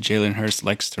when Jalen Hurts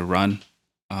likes to run.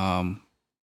 I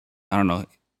don't know.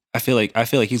 I feel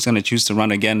like he's going to choose to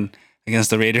run again against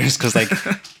the Raiders because like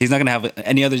he's not going to have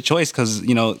any other choice because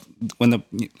when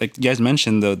like you guys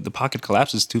mentioned the pocket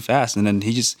collapses too fast and then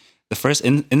the first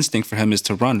instinct for him is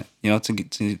to run.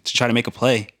 To try to make a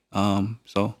play.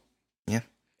 So yeah,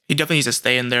 he definitely needs to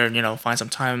stay in there and find some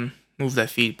time, move that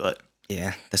feet. But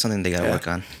yeah, that's something they got to work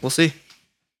on. We'll see.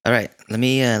 All right, let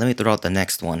me throw out the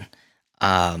next one.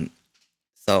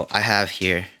 So I have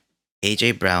here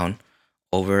AJ Brown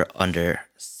over under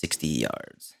 60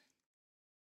 yards,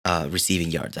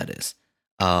 receiving yards. That is.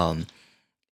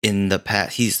 In the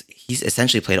past, he's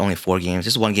essentially played only 4 games.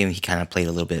 This is one game he kind of played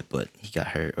a little bit, but he got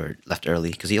hurt or left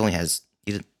early because he had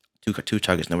two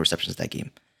targets, no receptions that game.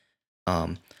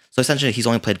 So essentially, he's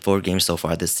only played 4 games so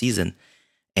far this season,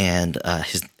 and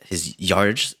his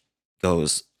yards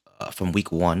goes from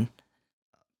week 1,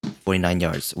 49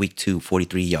 yards, week 2,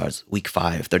 43 yards, week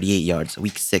 5, 38 yards,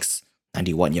 week 6,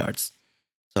 91 yards.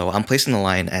 So I'm placing the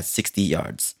line at 60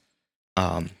 yards.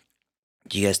 Um,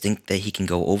 do you guys think that he can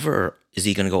go over, or is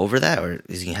he going to go over that, or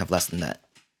is he going to have less than that?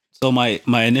 So my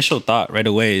initial thought right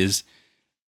away is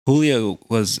Julio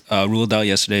was ruled out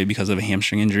yesterday because of a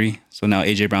hamstring injury. So now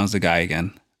AJ Brown's the guy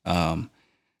again.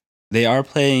 They are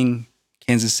playing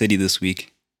Kansas City this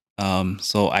week.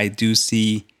 So I do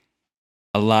see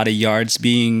a lot of yards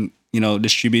being,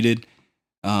 distributed.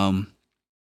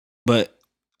 But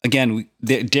again,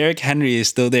 Derrick Henry is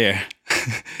still there,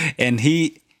 and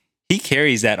he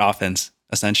carries that offense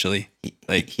essentially.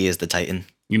 Like He is the Titan.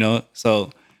 So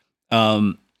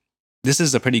this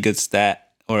is a pretty good stat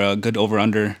or a good over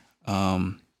under.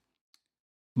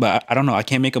 But I don't know. I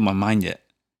can't make up my mind yet.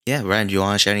 Yeah, Ryan, do you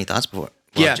want to share any thoughts before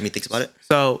Jimmy thinks about it?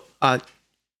 So,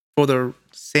 for the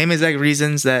same exact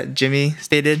reasons that Jimmy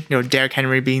stated, Derrick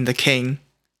Henry being the king,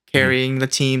 carrying the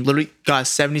team, literally got a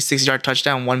 76-yard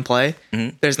touchdown one play.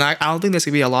 Mm-hmm. I don't think there's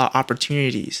gonna be a lot of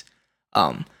opportunities,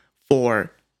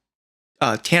 for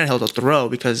Tannehill to throw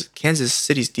because Kansas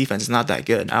City's defense is not that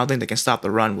good. I don't think they can stop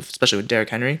the run, especially with Derrick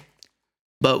Henry.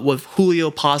 But with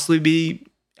Julio possibly be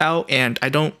out, and I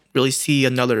don't really see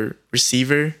another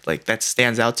receiver like that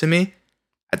stands out to me.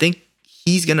 I think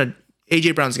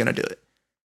AJ Brown's gonna do it.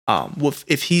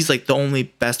 If he's like the only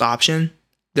best option,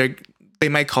 they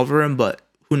might cover him, but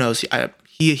who knows?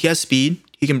 He has speed.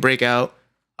 He can break out.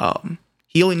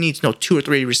 He only needs 2 or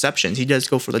 3 receptions. He does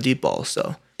go for the deep ball,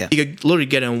 so he could literally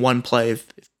get in one play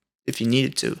if he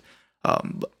needed to.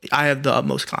 But I have the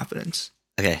utmost confidence.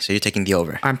 Okay, so you're taking the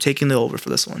over. I'm taking the over for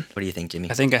this one. What do you think, Jimmy?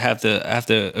 I think I have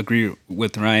to agree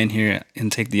with Ryan here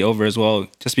and take the over as well,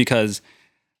 just because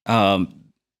I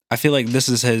feel like this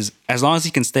is his. As long as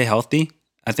he can stay healthy,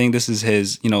 I think this is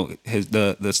his. The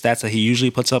stats that he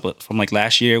usually puts up from like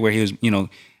last year, where he was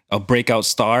a breakout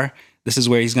star. This is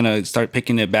where he's gonna start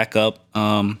picking it back up.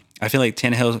 I feel like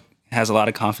Tannehill has a lot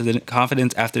of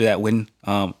confidence after that win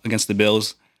against the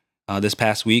Bills this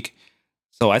past week,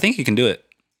 so I think he can do it.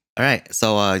 All right,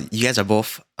 so you guys are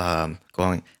both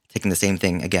taking the same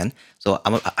thing again. So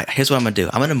here's what I'm gonna do.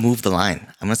 I'm gonna move the line.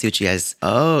 I'm gonna see what you guys.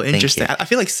 Oh, think interesting. here. I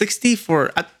feel like 60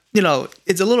 for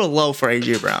it's a little low for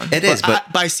AJ Brown. It is, but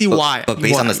I see why. But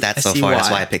based on the stats so far, that's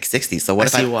why I picked 60. So what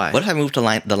if I moved the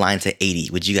line to 80?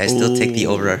 Would you guys still take the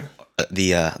over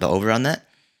the over on that?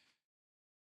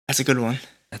 That's a good one.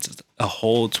 That's a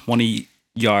whole 20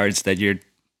 yards that you're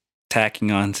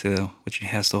tacking on to what you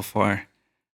have so far.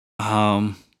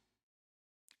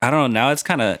 I don't know. Now I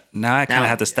kind of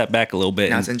have to step back a little bit.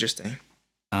 Now it's interesting.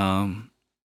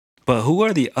 But who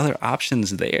are the other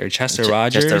options there? Chester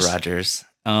Rogers.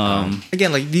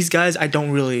 Again, like these guys, they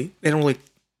don't really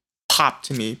pop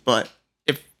to me. But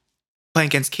if playing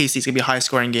against KC is gonna be a high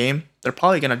scoring game, they're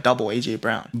probably gonna double AJ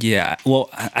Brown. Yeah.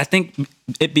 Well, I think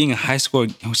it being a high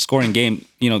scoring game,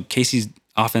 Casey's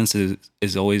offense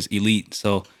is always elite.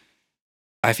 So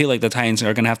I feel like the Titans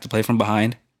are gonna have to play from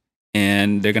behind,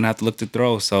 and they're gonna have to look to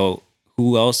throw. So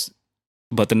who else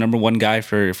but the number one guy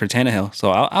for Tannehill? So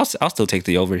I'll still take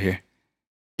the over here.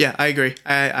 Yeah, I agree.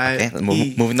 Okay,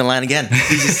 moving the line again.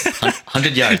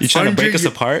 100 yards. You trying to break us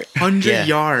apart? 100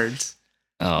 yards.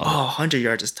 Oh, 100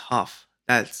 yards is tough.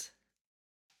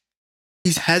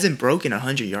 He hasn't broken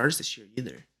 100 yards this year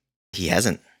either. He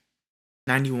hasn't.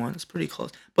 91 is pretty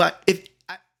close. But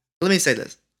let me say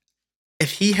this.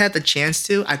 If he had the chance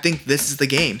to, I think this is the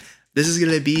game. This is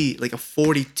going to be like a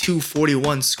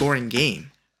 42-41 scoring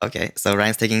game. Okay, so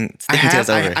Ryan's sticking to his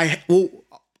over.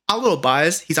 I'm a little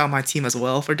biased. He's on my team as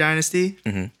well for Dynasty.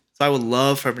 Mm-hmm. So I would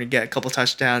love for him to get a couple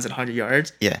touchdowns and 100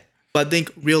 yards. Yeah. But I think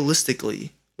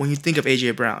realistically, when you think of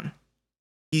AJ Brown,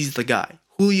 he's the guy.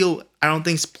 Julio, I don't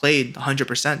think's played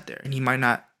 100% there, and he might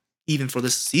not even for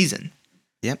this season.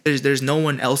 Yep. There's no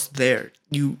one else there.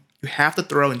 You have to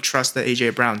throw and trust that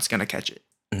AJ Brown's gonna catch it,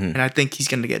 and I think he's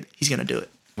gonna do it.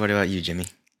 What about you, Jimmy?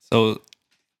 So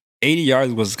 80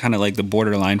 yards was kind of like the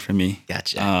borderline for me.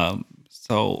 Gotcha.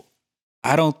 So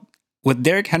I don't, with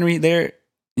Derrick Henry there,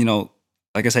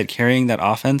 like I said, carrying that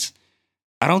offense,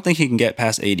 I don't think he can get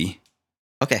past 80.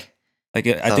 Okay. I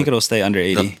think it'll stay under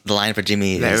 80. The line for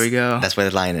Jimmy there we go. That's where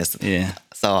the line is. Yeah.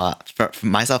 So for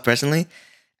myself personally,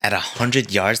 at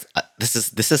 100 yards, this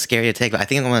is scary to take, but I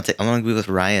think I'm gonna agree with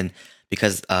Ryan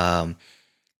because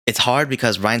it's hard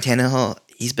because Ryan Tannehill,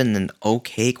 he's been an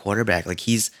okay quarterback. Like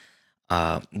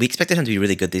we expected him to be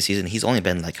really good this season. He's only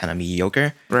been like kind of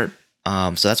mediocre. Right.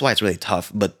 So that's why it's really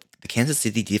tough. But the Kansas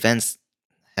City defense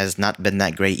has not been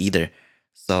that great either.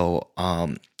 So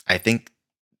I think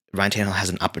Ryan Tannehill has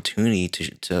an opportunity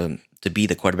to be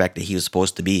the quarterback that he was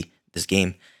supposed to be this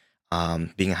game.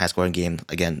 Being a high scoring game,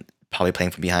 again, probably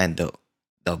playing from behind,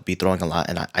 they'll be throwing a lot.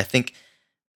 And I think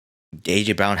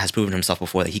AJ Brown has proven himself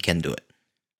before that he can do it.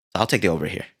 So I'll take the over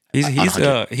here.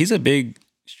 He's a big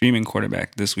streaming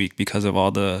quarterback this week because of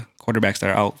all the quarterbacks that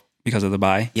are out because of the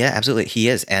bye. Yeah, absolutely, he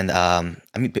is. And I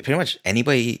mean, pretty much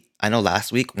anybody I know.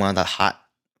 Last week, one of the hot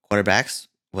quarterbacks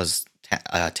was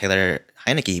Taylor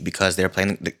Heineke because they're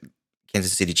playing the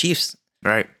Kansas City Chiefs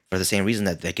Right. for the same reason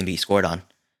that they can be scored on.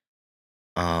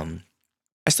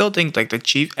 I still think like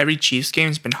every Chiefs game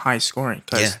has been high scoring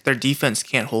because their defense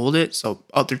can't hold it, so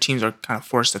other teams are kind of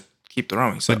forced to keep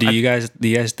throwing. So But do you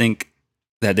guys think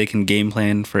that they can game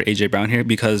plan for AJ Brown here?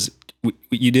 Because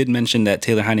you did mention that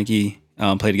Taylor Heineke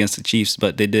played against the Chiefs,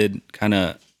 but they did kind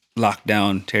of lock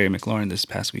down Terry McLaurin this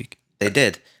past week. They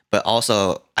did, but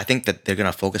also I think that they're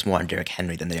gonna focus more on Derrick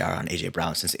Henry than they are on AJ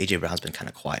Brown, since AJ Brown's been kind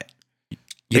of quiet.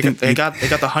 They got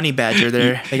the honey badger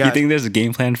there. You think there's a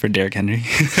game plan for Derrick Henry?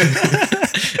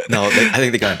 No, I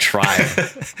think they're gonna try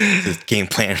to game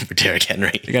plan for Derrick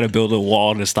Henry. They got to build a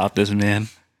wall to stop this man.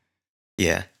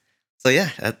 Yeah. So yeah,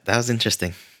 that was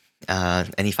interesting.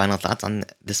 Any final thoughts on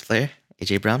this player,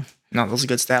 AJ Brown? No, that was a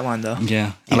good stat line though.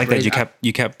 Yeah, I like that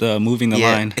you kept moving the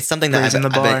line. It's something that Raising the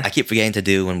bar. I keep forgetting to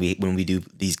do when we do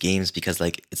these games, because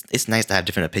like it's nice to have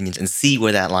different opinions and see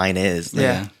where that line is.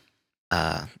 Like,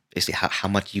 Yeah. Basically how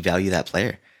much you value that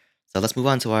player. So let's move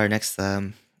on to our next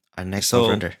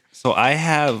over-under. So I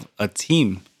have a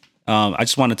team. I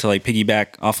just wanted to like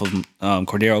piggyback off of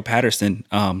Cordero Patterson.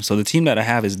 So the team that I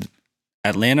have is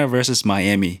Atlanta versus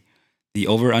Miami. The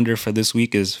over-under for this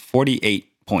week is 48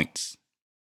 points.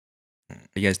 Are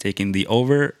you guys taking the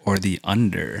over or the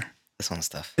under? This one's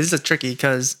tough. This is a tricky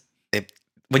because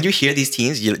When you hear these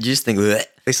teams, you just think, "Bleh."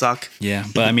 they suck. Yeah,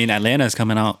 but I mean Atlanta's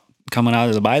coming out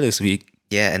of the bye this week.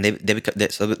 Yeah, and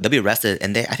so they'll be rested,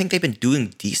 and I think they've been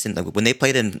doing decent. Like when they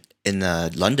played in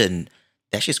London,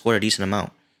 they actually scored a decent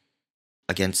amount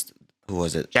against, who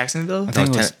was it? Jacksonville? I think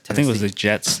No, it was the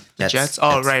Jets. Jets?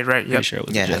 Oh, right. Pretty Yep. sure it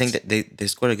was Yeah, the I Jets. think they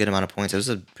scored a good amount of points. It was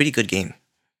a pretty good game.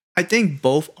 I think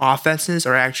both offenses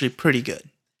are actually pretty good.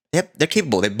 Yep, they're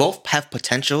capable. They both have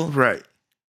potential, Right.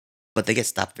 but they get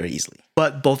stopped very easily.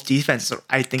 But both defenses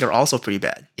I think are also pretty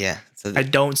bad. Yeah, so I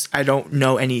don't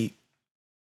know any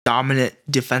dominant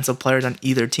defensive players on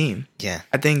either team. yeah,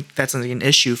 I think that's like an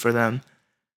issue for them.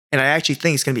 And I actually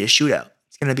think it's going to be a shootout.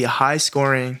 It's going to be a high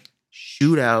scoring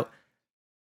shootout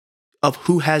of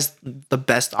who has the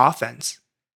best offense.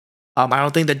 I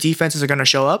don't think the defenses are going to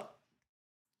show up.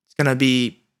 It's going to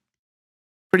be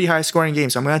pretty high scoring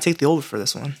game. So I'm going to take the over for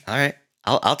this one. all right.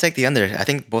 I'll take the under. I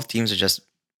think both teams are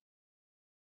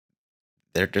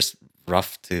they're just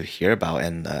rough to hear about,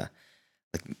 and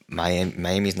like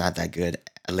Miami's not that good.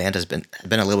 Atlanta's been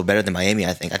a little better than Miami.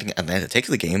 I think Atlanta takes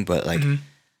the game, but like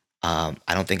I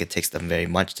don't think it takes them very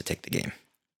much to take the game.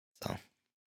 So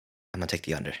I'm gonna take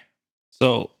the under.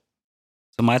 So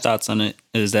my thoughts on it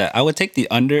is that I would take the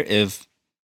under if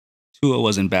Tua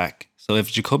wasn't back. So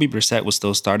if Jacoby Brissett was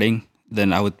still starting,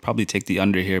 then I would probably take the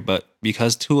under here. But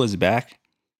because Tua's back,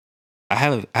 I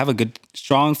have a good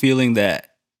strong feeling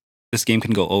that this game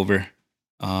can go over.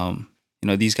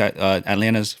 These guys,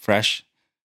 Atlanta's fresh,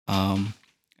 and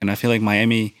I feel like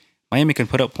Miami can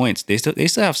put up points. They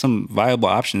still have some viable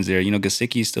options there.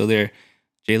 Gesicki's still there.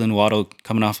 Jalen Waddle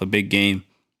coming off a big game.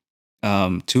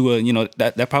 Tua,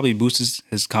 that probably boosts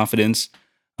his confidence.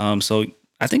 So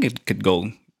I think it could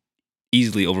go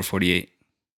easily over 48.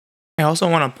 I also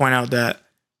want to point out that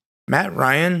Matt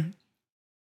Ryan,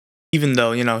 even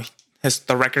though,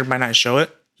 the record might not show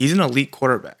it, he's an elite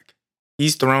quarterback.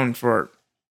 He's thrown for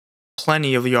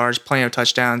plenty of yards, plenty of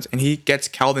touchdowns, and he gets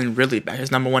Calvin Ridley back,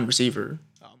 his number one receiver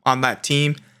on that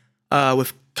team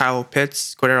with Kyle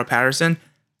Pitts, Cordero Patterson.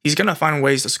 He's going to find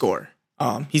ways to score.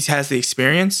 He has the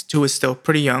experience. Tua is still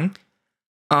pretty young.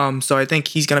 So I think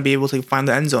he's going to be able to find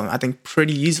the end zone, I think,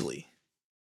 pretty easily.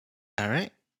 All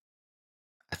right.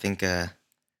 I think we're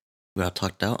all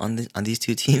talked out on these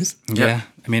two teams. Yeah,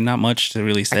 I mean, not much to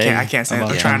really say. I can't say.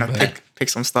 I'm trying to pick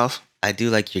some stuff. I do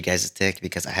like your guys' pick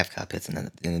because I have Kyle Pitts in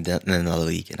another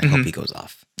league, and I hope he goes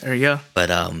off. There you go. But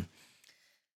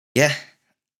yeah,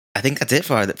 I think that's it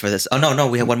for this. Oh no,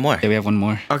 we have one more. Yeah, we have one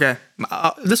more. Okay,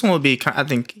 this one will be, I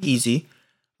think, easy.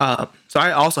 So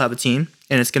I also have a team,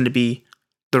 and it's going to be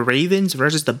the Ravens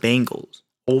versus the Bengals,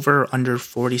 over under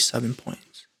 47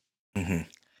 points. Mm-hmm.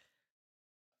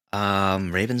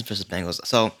 Ravens versus Bengals.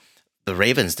 So the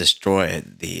Ravens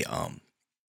destroyed the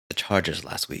Chargers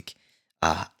last week.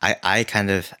 I kind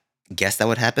of guessed that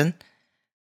would happen.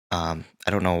 I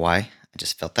don't know why. I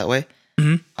just felt that way.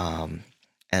 Mm-hmm.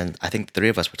 And I think the three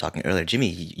of us were talking earlier. Jimmy,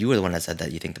 you were the one that said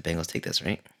that you think the Bengals take this,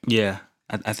 right? Yeah,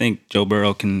 I think Joe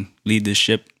Burrow can lead this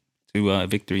ship to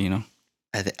victory.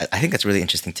 I think that's a really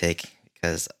interesting take,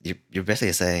 because you're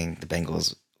basically saying the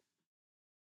Bengals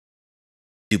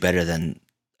do better than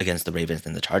against the Ravens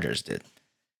than the Chargers did.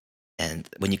 And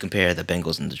when you compare the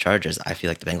Bengals and the Chargers, I feel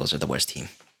like the Bengals are the worst team.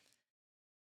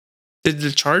 Did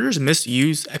the Chargers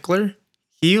misuse Eckler?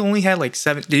 He only had like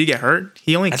 7. Did he get hurt?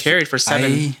 He only carried for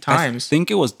 7 times. I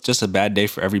think it was just a bad day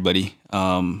for everybody.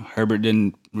 Herbert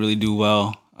didn't really do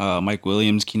well. Mike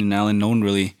Williams, Keenan Allen, no one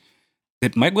really.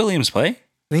 Did Mike Williams play?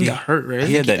 I think he got hurt, right?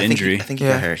 He had that injury. I think he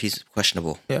got hurt. He's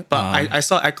questionable. Yeah, but I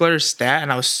saw Eckler's stat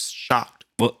and I was shocked.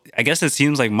 Well, I guess it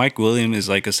seems like Mike Williams is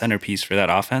like a centerpiece for that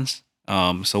offense.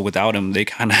 So without him, they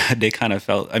kind of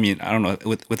felt. I mean, I don't know.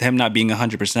 With him not being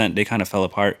 100%, they kind of fell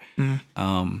apart.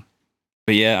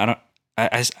 But yeah,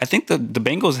 I think the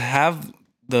Bengals have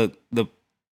the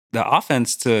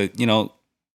offense to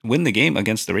win the game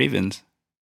against the Ravens.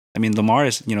 I mean, Lamar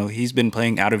is he's been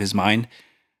playing out of his mind,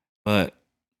 but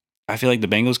I feel like the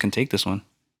Bengals can take this one.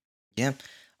 Yeah.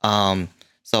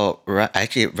 So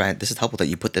actually, Ryan, this is helpful that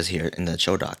you put this here in the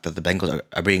show doc that the Bengals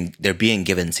are being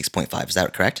given 6.5. Is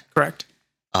that correct? Correct.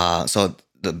 So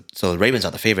the Ravens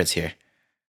are the favorites here.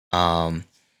 In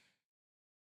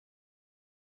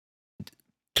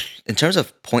terms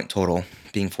of point total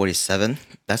being 47,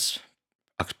 that's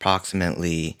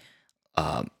approximately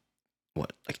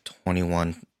like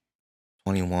 21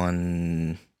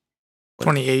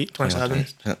 28, 27.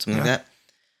 Something like that.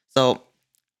 So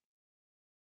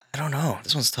I don't know.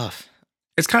 This one's tough.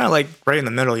 It's kind of like right in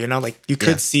the middle, like you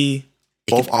could see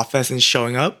both offenses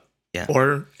showing up,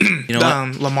 or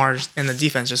Lamar's and the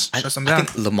defense just shut them down. I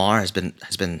think Lamar has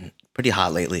been pretty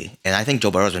hot lately, and I think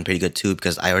Joe Burrow's been pretty good too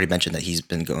because I already mentioned that he's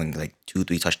been going like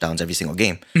 2-3 touchdowns every single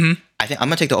game. I think I'm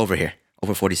gonna take the over here,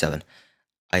 over 47.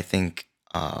 I think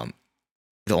the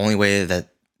only way that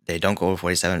they don't go over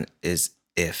 47 is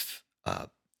if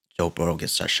Joe Burrow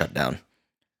gets shut down.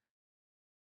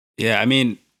 Yeah, I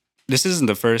mean, this isn't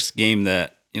the first game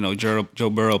that Joe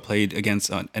Burrow played against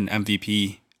an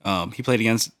MVP. He played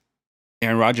against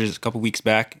Aaron Rodgers a couple weeks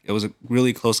back. It was a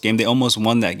really close game. They almost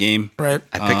won that game. Right.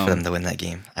 I picked for them to win that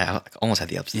game. I almost had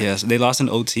the upset. Yes, they lost in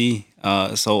OT.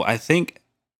 So I think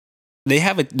they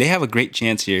have a great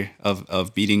chance here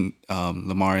of beating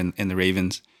Lamar and the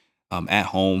Ravens at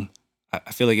home.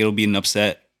 I feel like it'll be an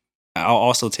upset. I'll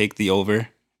also take the over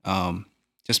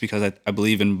just because I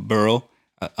believe in Burrow.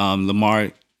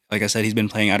 Lamar, like I said, he's been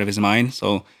playing out of his mind,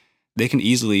 so they can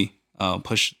easily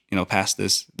push past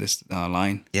this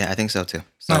line. Yeah, I think so too.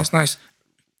 So. Nice.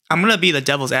 I'm gonna be the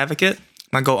devil's advocate.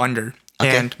 I'm gonna go under,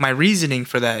 and my reasoning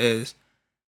for that is,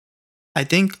 I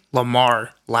think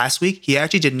Lamar last week he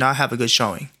actually did not have a good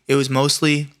showing. It was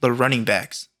mostly the running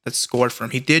backs that scored for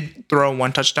him. He did throw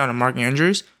 1 touchdown to Mark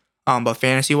Andrews, but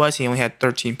fantasy wise, he only had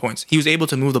 13 points. He was able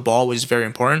to move the ball, which is very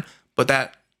important, but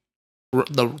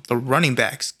the running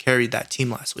backs carried that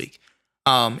team last week.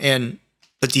 And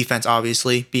the defense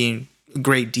obviously being a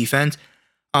great defense.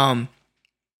 I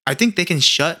think they can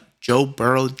shut Joe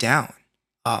Burrow down.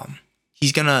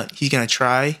 He's gonna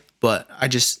try, but I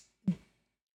just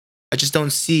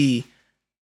don't see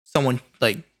someone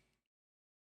like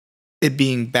it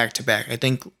being back to back. I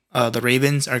think the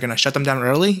Ravens are gonna shut them down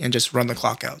early and just run the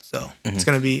clock out. So it's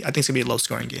gonna be a low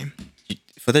scoring game.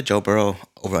 For the Joe Burrow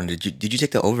over under, did you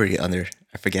take the over or the under?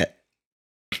 I forget.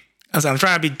 I'm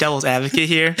trying to be devil's advocate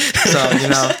here,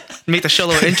 so make the show a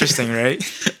little interesting, right?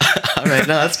 All right,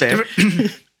 no, that's fair.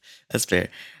 That's fair.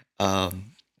 But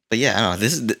yeah, I don't know.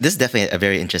 This is definitely a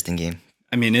very interesting game.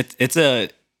 I mean, it's a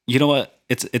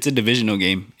it's a divisional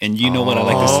game, and what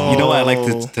I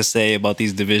like to say about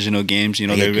these divisional games. They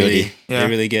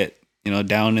really get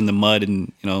down in the mud,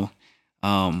 and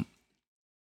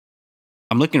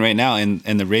I'm looking right now, and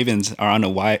the Ravens are on a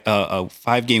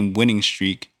 5-game winning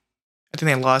streak. I think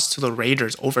they lost to the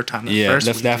Raiders overtime.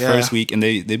 First week, and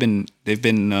they've been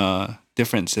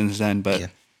different since then. But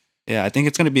I think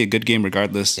it's going to be a good game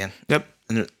regardless. Yeah. Yep.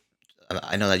 And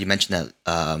I know that you mentioned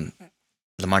that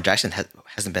Lamar Jackson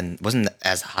wasn't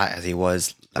as hot as he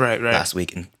was last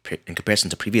week in comparison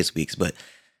to previous weeks, but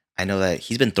I know that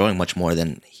he's been throwing much more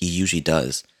than he usually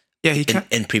does. Yeah,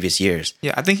 in previous years.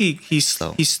 Yeah, I think he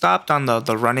stopped on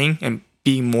the running and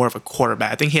being more of a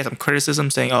quarterback. I think he had some criticism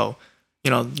saying, "Oh,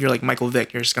 you're like Michael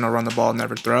Vick. You're just gonna run the ball and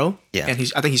never throw." Yeah, and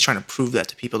I think he's trying to prove that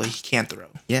to people that he can throw.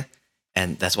 Yeah,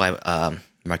 and that's why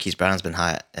Marquise Brown has been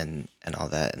hot and all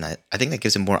that, and I think that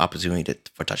gives him more opportunity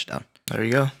for touchdown. There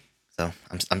you go. So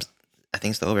I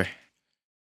think it's the over.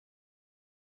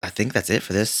 I think that's it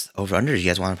for this over under. You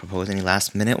guys want to propose any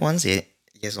last minute ones? You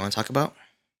guys want to talk about?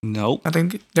 Nope. I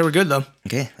think they were good though.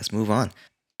 Okay, let's move on.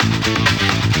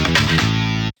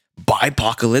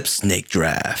 Byepocalypse snake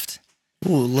draft.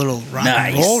 Ooh, little rock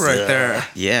and roll right there.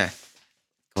 Yeah.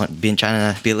 been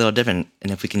trying to be a little different,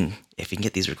 and if we can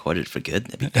get these recorded for good,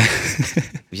 that'd be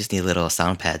good. We just need a little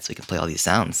sound pad so we can play all these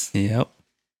sounds. Yep.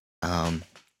 All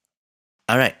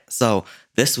right, so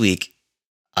this week,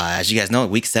 as you guys know,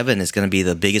 week 7 is going to be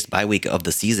the biggest bye week of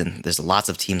the season. There's lots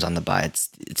of teams on the bye.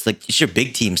 It's like it's your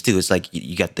big teams too. It's like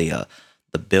you got the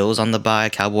Bills on the bye,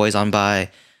 Cowboys on bye.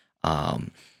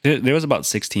 There was about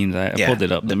 6 teams. I pulled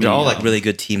it up. They're all like really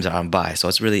good teams are on bye, so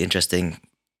it's really interesting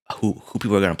who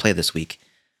people are going to play this week.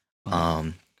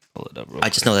 Pull it up. I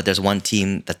just know that there's one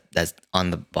team that's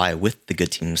on the bye with the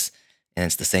good teams, and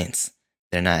it's the Saints.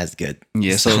 They're not as good.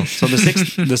 Yeah. So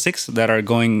the six that are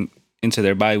going into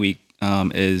their bye week are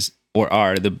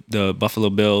the Buffalo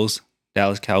Bills,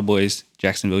 Dallas Cowboys,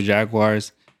 Jacksonville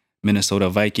Jaguars, Minnesota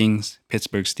Vikings,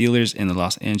 Pittsburgh Steelers, and the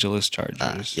Los Angeles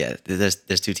Chargers. Yeah, there's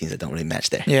 2 teams that don't really match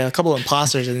there. Yeah, a couple of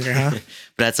imposters in there, huh?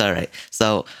 But that's all right.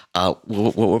 So what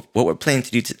we're planning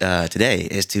to do today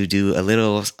is to do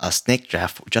a snake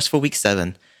draft just for week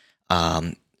 7,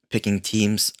 picking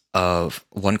teams of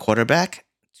 1 quarterback,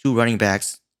 2 running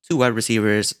backs, 2 wide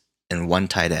receivers, and 1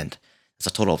 tight end. That's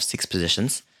a total of 6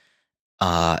 positions.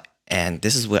 And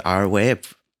this is our way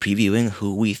of previewing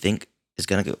who we think is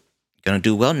gonna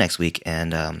do well next week,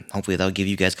 and hopefully that'll give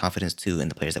you guys confidence too in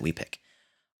the players that we pick.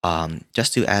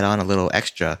 Just to add on a little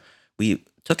extra, we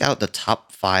took out the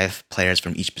top 5 players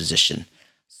from each position.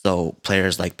 So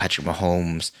players like Patrick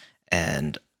Mahomes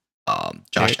and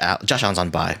Josh Allen's on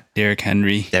bye. Derrick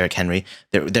Henry. They're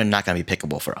not going to be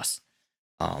pickable for us.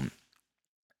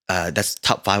 That's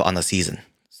top 5 on the season.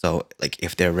 So like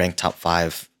if they're ranked top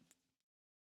 5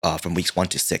 from weeks 1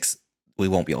 to 6, we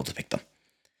won't be able to pick them.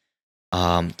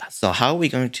 So how are we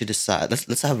going to decide?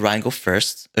 Let's have Ryan go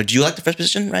first. Or do you like the first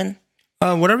position, Ryan?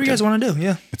 Whatever you guys want to do.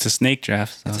 Yeah, It's a snake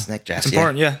draft. So. It's a snake draft. it's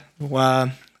important. Yeah.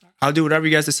 Well, I'll do whatever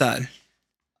you guys decide.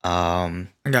 I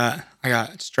I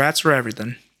got strats for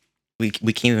everything.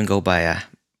 we can't even go by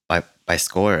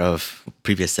score of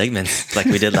previous segments like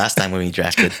we did last time when we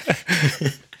drafted.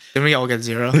 Then we all get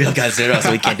 0. We all got 0,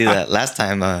 so we can't do that. Last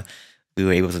time we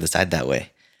were able to decide that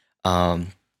way. All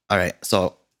right,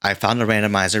 so I found a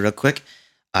randomizer real quick.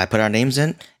 I put our names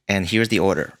in, and here's the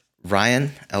order: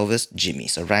 Ryan, Elvis, Jimmy.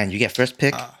 So Ryan, you get first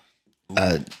pick.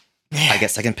 I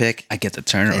get second pick. I get the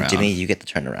turnaround. And Jimmy, you get the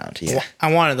turnaround. Yeah.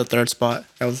 I wanted the 3rd spot.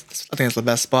 I think it's the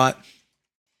best spot.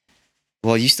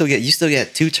 Well, you still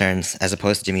get 2 turns as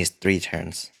opposed to Jimmy's 3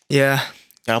 turns. Yeah,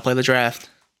 gotta play the draft.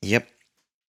 Yep.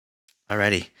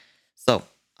 Alrighty. So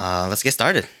let's get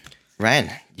started. Ryan,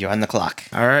 you're on the clock.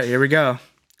 All right, here we go.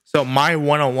 So my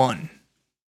 101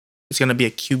 is gonna be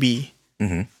a QB,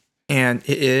 and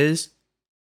it is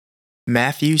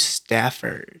Matthew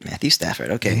Stafford. Matthew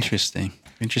Stafford. Okay.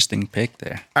 Interesting pick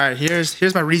there. All right,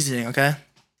 here's my reasoning. Okay,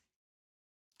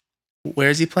 where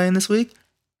is he playing this week?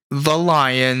 The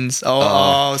Lions.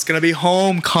 Oh, it's gonna be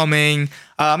homecoming.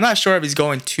 I'm not sure if he's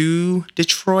going to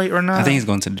Detroit or not. I think he's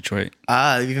going to Detroit.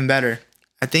 Even better.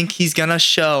 I think he's gonna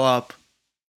show up,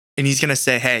 and he's gonna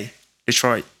say, "Hey,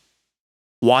 Detroit,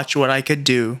 watch what I could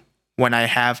do when I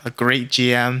have a great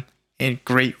GM and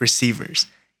great receivers."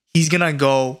 He's gonna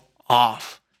go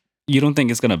off. You don't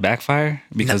think it's gonna backfire?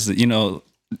 Because the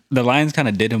Lions kind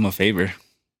of did him a favor.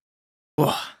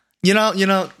 You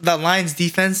know, the Lions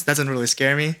defense doesn't really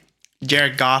scare me.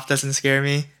 Jared Goff doesn't scare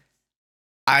me.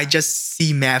 I just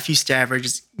see Matthew Stafford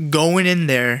just going in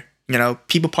there.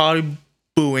 People probably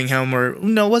booing him, or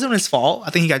no, it wasn't his fault. I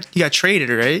think he got traded,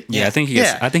 right? Yeah, I think he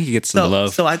gets some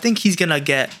love. So I think he's gonna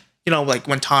get, like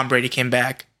when Tom Brady came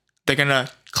back, they're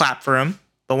gonna clap for him.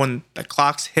 But when the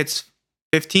clock hits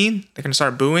 15, they're gonna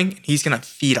start booing. And he's gonna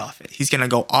feed off it. He's gonna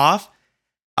go off.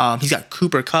 He's got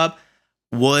Cooper Kupp,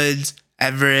 Woods,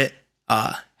 Everett,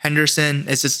 Henderson.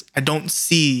 It's just I don't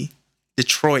see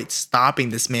Detroit stopping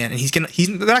this man, and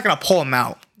they're not gonna pull him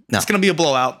out. No. It's gonna be a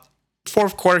blowout.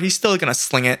 4th quarter, he's still gonna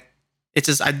sling it. It's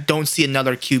just I don't see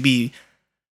another QB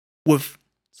with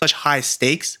such high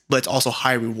stakes, but it's also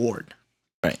high reward.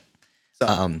 Right.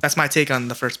 So that's my take on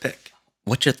the first pick.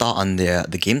 What's your thought on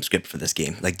the game script for this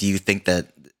game? Like, do you think that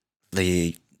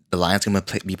the Lions are going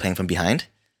to be playing from behind?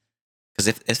 Because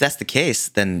if that's the case,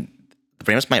 then the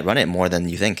Rams might run it more than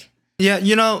you think. Yeah,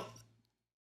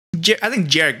 I think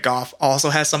Jared Goff also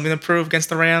has something to prove against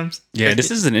the Rams. Yeah,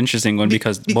 this is an interesting one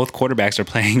because both quarterbacks are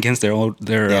playing against their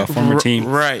former team.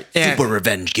 Right. Super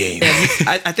revenge game.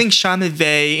 I think Sean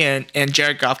McVay and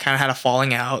Jared Goff kind of had a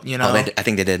falling out, I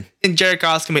think they did. And Jared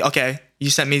Goff's going to be, okay, you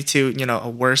sent me to, a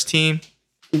worse team,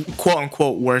 quote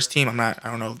unquote worse team. I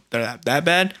don't know if they're that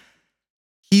bad.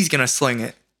 He's going to sling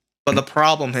it. But the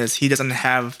problem is he doesn't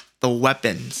have the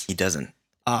weapons. He doesn't.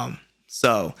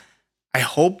 So I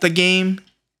hope the game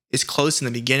is close in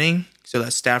the beginning so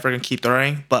that Stafford can keep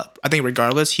throwing. But I think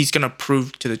regardless, he's gonna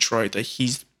prove to Detroit that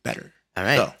he's better. All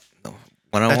right. So,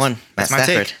 101. Matt that's my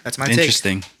Stafford. take. That's my take.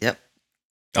 Interesting. Yep.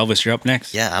 Elvis, you're up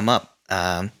next. Yeah, I'm up.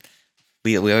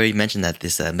 We already mentioned that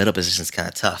this middle position is kind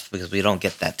of tough because we don't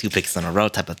get that 2 picks in a row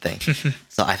type of thing.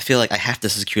 So I feel like I have to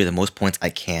secure the most points I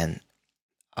can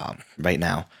right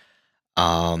now.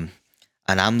 And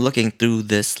I'm looking through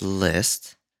this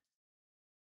list,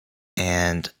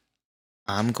 and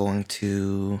I'm going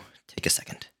to take a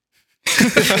second.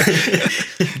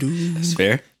 That's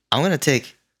fair. I'm going to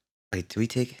take. Wait, do we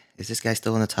take? Is this guy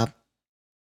still on the top?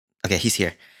 Okay, he's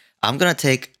here. I'm going to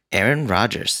take Aaron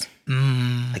Rodgers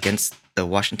against the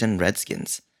Washington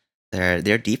Redskins.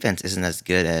 Their defense isn't as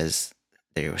good as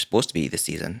they were supposed to be this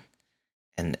season.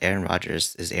 And Aaron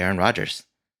Rodgers is Aaron Rodgers.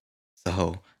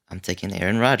 So I'm taking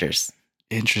Aaron Rodgers.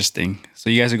 Interesting. So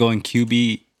you guys are going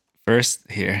QB first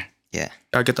here. Yeah.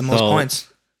 Gotta get the most points.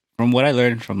 From what I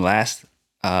learned from last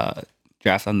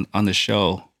draft on the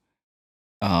show,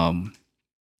 I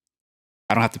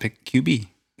don't have to pick QB.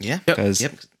 Yeah. Because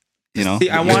you know, See,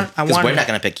 I we're wanted. not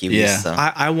gonna pick QBs. Yeah. So.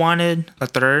 I wanted a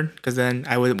third because then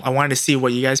I wanted to see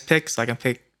what you guys pick so I can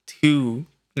pick 2,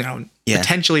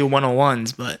 potentially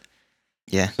 101s. But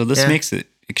yeah. So this makes it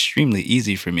extremely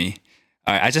easy for me.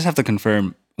 All right, I just have to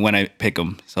confirm when I pick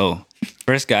him. So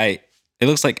first guy, it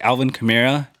looks like Alvin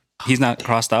Kamara. He's not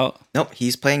crossed out. Nope,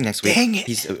 he's playing next week. Dang it.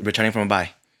 He's returning from a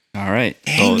bye. All right.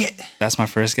 Dang it. That's my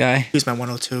first guy. Who's my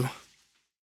 102?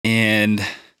 And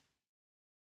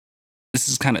this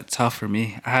is kind of tough for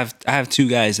me. I have 2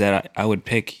 guys that I would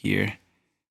pick here,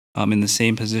 in the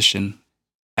same position.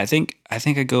 I think I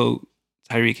go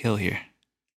Tyreek Hill here.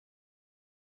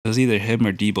 It was either him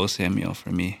or Debo Samuel for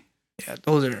me. Yeah,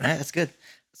 those are. All right, that's good.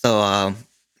 So,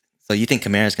 so you think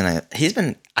Kamara's gonna?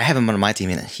 I have him on my team,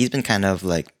 and he's been kind of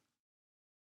like.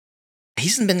 He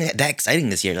hasn't been that exciting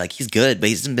this year. Like he's good, but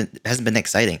he hasn't been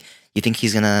exciting. You think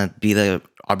he's gonna be the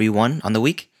RB1 on the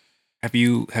week? Have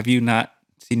you not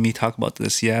seen me talk about the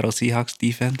Seattle Seahawks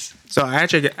defense? So I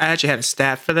actually had a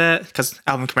stat for that because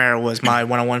Alvin Kamara was my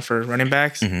 101 for running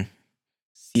backs. Mm-hmm.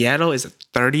 Seattle is the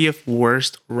 30th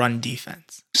worst run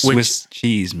defense. Swiss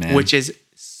cheese, man. Which is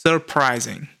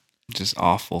surprising. Just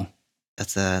awful.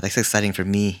 That's exciting for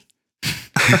me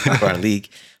for our league.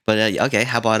 But okay,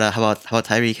 how about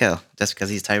Tyreek Hill? Just because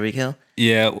he's Tyreek Hill?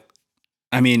 Yeah,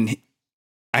 I mean,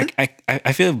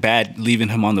 I feel bad leaving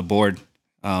him on the board,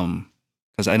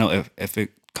 because I know if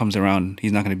it comes around,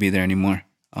 he's not going to be there anymore.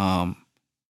 I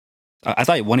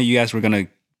thought one of you guys were going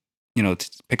to,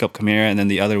 pick up Kamara, and then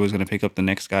the other was going to pick up the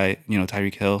next guy,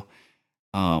 Tyreek Hill.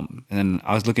 And then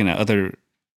I was looking at other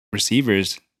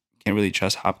receivers. Can't really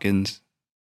trust Hopkins.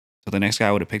 So the next guy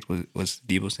I would have picked was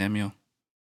Debo Samuel.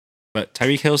 But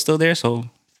Tyreek Hill's still there, so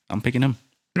I'm picking him.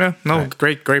 Yeah, no,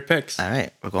 Right. great picks. All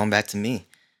right, we're going back to me.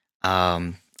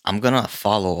 I'm gonna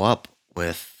follow up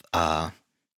with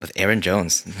Aaron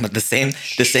Jones. the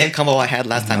same combo I had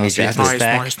last time we drafted.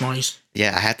 Nice.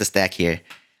 Yeah, I have to stack here.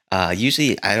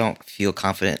 Usually I don't feel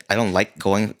confident. I don't like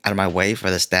going out of my way for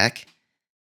the stack.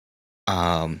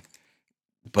 But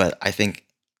I think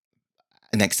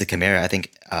next to Kamara, I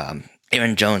think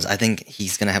Aaron Jones. I think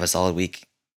he's gonna have a solid week.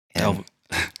 And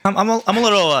I'm a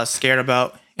little scared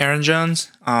about Aaron Jones.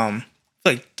 I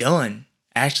feel like Dylan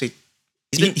actually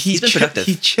he's been productive.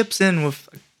 He chips in with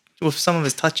some of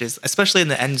his touches, especially in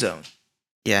the end zone.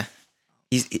 Yeah,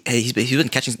 he's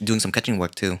been doing some catching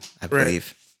work too. I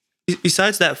believe.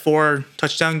 Besides that 4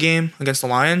 touchdown game against the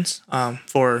Lions,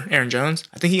 for Aaron Jones,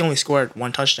 I think he only scored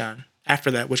 1 touchdown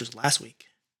after that, which was last week.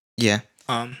 Yeah.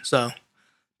 So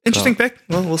interesting pick.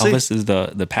 Well, we'll see. Elvis is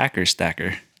the Packer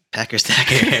stacker. Packer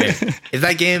stacker. If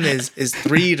that game is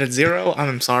 3-0,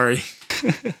 I'm sorry.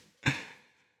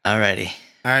 Alrighty.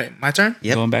 All right, my turn.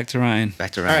 Yep. Going back to Ryan.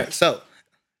 Back to All Ryan. right, so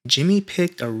Jimmy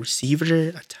picked a receiver,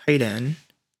 a tight end.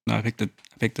 No, I picked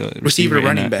the Receiver, and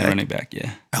running a back. running back,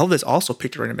 yeah. Elvis also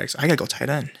picked a running back, so I gotta go tight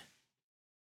end.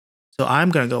 So I'm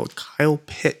gonna go with Kyle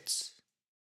Pitts.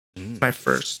 My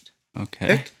first Okay.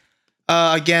 pick.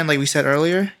 Again, like we said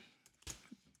earlier,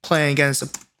 playing against a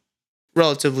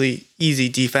relatively easy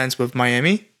defense with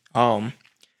Miami.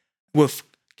 With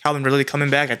Calvin Ridley coming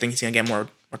back, I think he's gonna get more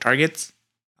targets.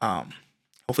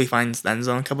 Hopefully finds the end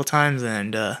zone a couple times,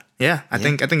 and I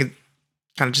think it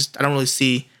kind of just I don't really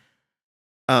see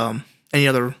any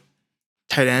other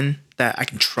tight end that I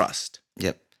can trust.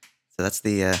 Yep. So that's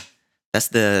the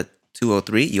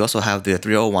 203. You also have the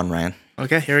 301, Ryan.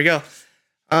 Okay, here we go.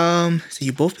 So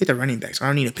you both picked a running back, so I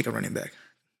don't need to pick a running back.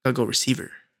 I'll go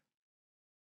receiver.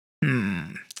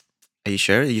 Are you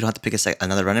sure you don't have to pick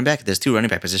another running back? There's 2 running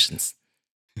back positions.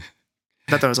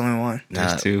 I thought there was only one.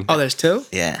 There's two. Oh, there's two?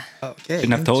 Yeah. Okay.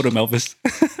 Shouldn't have told him, Elvis.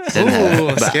 Ooh,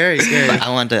 But- scary. But I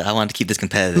wanted to keep this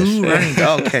competitive. Who running?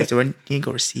 Okay, so when you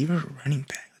go receiver or running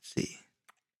back? Let's see.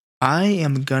 I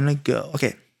am gonna go.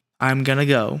 Okay, I'm gonna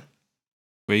go.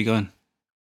 Where you going?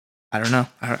 I don't know.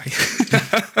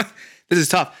 This is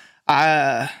tough.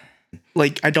 I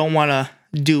don't want to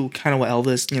do kind of what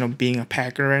Elvis, being a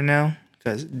Packer right now,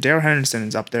 because Darrell Henderson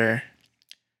is up there.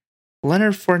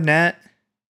 Leonard Fournette,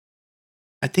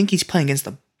 I think he's playing against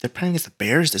they're playing against the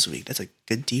Bears this week. That's a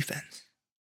good defense.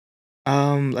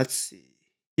 Let's see.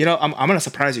 I'm gonna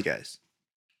surprise you guys.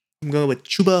 I'm going with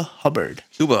Chuba Hubbard.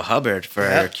 Chuba Hubbard for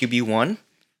Yep. QB1.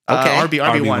 RB1.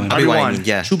 RB1, RB1. I mean,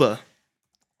 yeah. Chuba.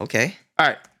 Okay. All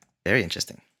right. Very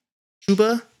interesting.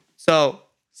 Chuba. So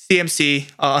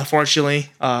CMC, unfortunately,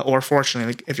 or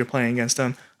fortunately, if you're playing against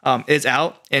him, is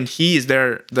out, and he is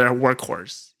their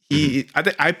workhorse.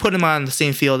 I put him on the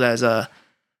same field as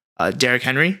Derrick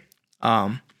Henry,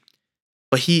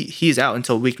 but he is out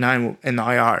until week 9 in the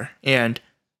IR, and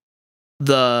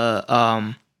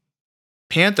the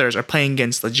Panthers are playing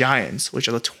against the Giants, which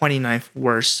are the 29th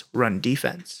worst run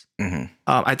defense. Mm-hmm.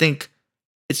 I think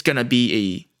it's gonna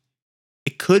be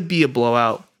it could be a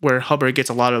blowout where Hubbard gets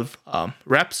a lot of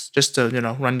reps just to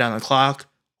run down the clock.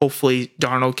 Hopefully,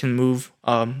 Darnold can move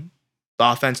the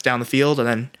offense down the field and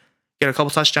then get a couple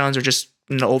touchdowns or just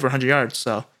over 100 yards.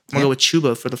 So I'm gonna go with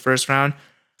Chuba for the first round.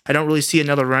 I don't really see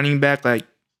another running back that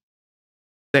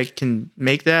can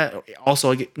make that.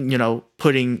 Also,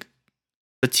 putting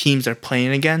the teams they're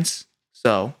playing against.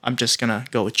 So I'm just gonna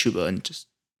go with Chuba and just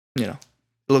it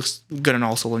looks good on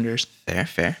all cylinders.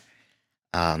 Fair.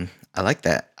 I like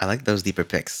that. I like those deeper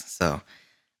picks. So,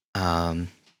 I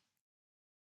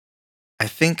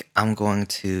think I'm going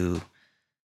to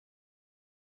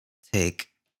take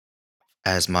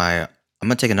I'm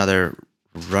gonna take another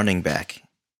running back,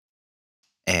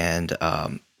 and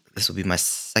this will be my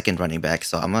second running back.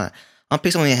 So I'll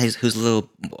pick someone who's a little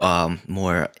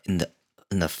more in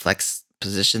the flex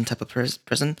position type of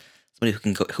person. Somebody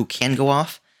who can go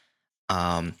off.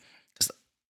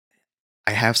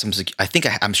 I have some.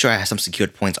 I'm sure I have some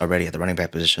secured points already at the running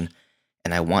back position,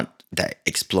 and I want that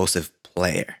explosive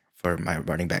player for my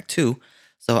running back too.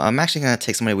 So I'm actually gonna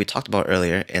take somebody we talked about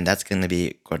earlier, and that's gonna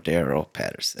be Cordero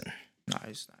Patterson.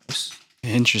 Nice.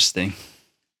 Interesting.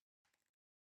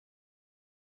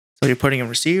 So you're putting a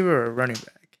receiver or a running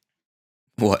back?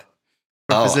 What?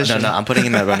 What Oh position? no! I'm putting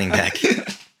him at running back. So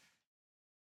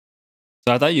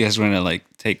I thought you guys were gonna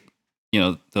take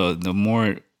the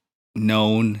more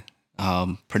known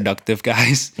productive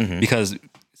guys Mhm. because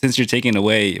since you're taking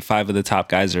away 5 of the top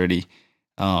guys already,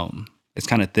 it's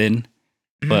kind of thin.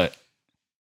 Mhm. But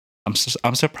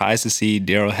I'm surprised to see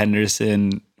Darrell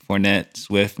Henderson, Fournette,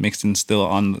 Swift, Mixon still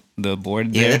on the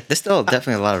board Yeah, there. there's still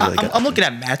definitely a lot of really good. I'm looking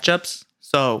at matchups.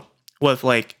 So with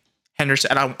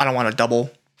Henderson, I don't want to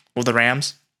double with the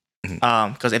Rams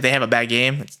because if they have a bad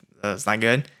game, it's not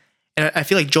good. And I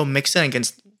feel like Joe Mixon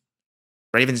against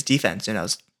Ravens defense,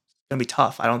 it's gonna be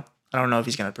tough. I don't know if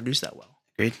he's gonna produce that well.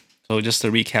 Agreed. So just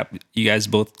to recap, you guys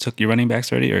both took your running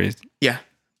backs already, or Yeah,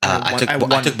 I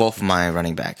took both of my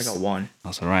running backs. I got one.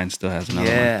 also Ryan still has another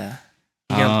one? Yeah,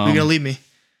 you're gonna leave me.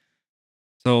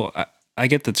 So I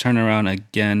get the turnaround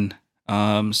again.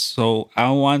 So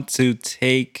I'm going to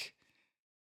take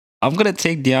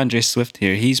DeAndre Swift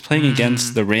here. He's playing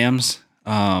against the Rams.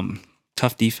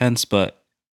 Tough defense, but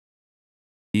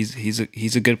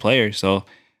he's a good player. So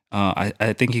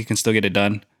I think he can still get it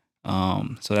done.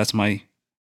 So that's my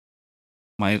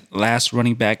last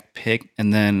running back pick,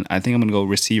 and then I think I'm gonna go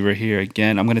receiver here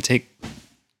again. I'm gonna take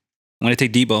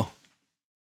Debo.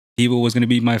 Debo was gonna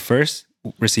be my first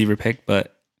receiver pick,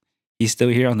 but he's still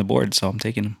here on the board, so I'm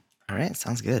taking him. All right,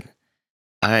 sounds good.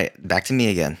 All right, back to me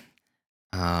again.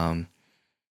 Let's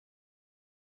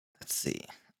see.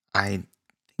 I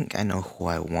think I know who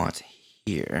I want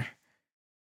here.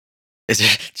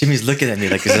 Jimmy's looking at me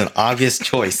like it's an obvious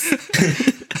choice.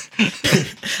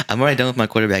 I'm already done with my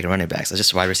quarterback and running backs. So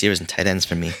just wide receivers and tight ends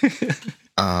for me.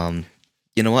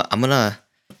 You know what? I'm gonna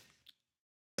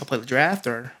play the draft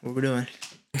or what we're doing?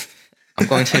 I'm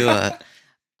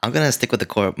gonna stick with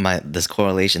this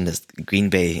correlation, this Green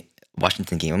Bay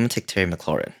Washington game. I'm gonna take Terry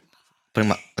McLaurin.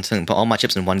 I'm putting all my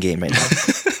chips in one game right now.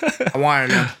 I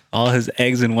wanted him. All his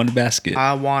eggs in one basket.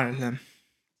 I wanted him.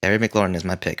 Terry McLaurin is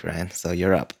my pick, Ryan. So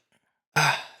you're up.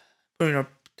 Put in a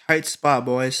tight spot,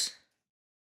 boys.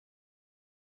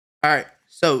 All right,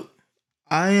 so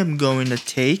I am going to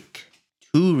take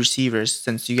 2 receivers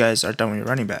since you guys are done with your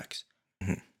running backs.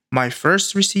 Mhm. My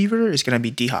first receiver is going to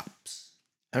be D-Hops.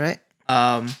 All right.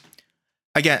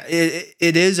 Again,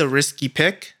 it is a risky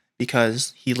pick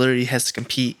because he literally has to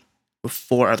compete with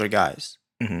 4 other guys.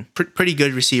 Mhm. Pretty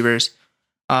good receivers,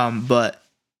 but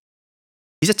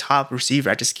he's a top receiver.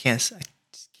 I just can't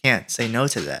say no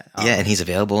to that. Yeah, and he's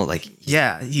available. Like,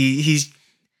 Yeah, he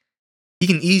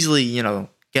can easily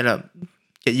get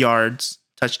yards,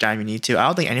 touchdown if you need to. I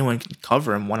don't think anyone can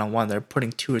cover him 1-on-1. They're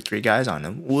putting 2 or 3 guys on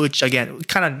him, which again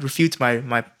kind of refutes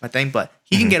my thing. But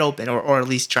he can get open or at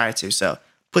least try to. So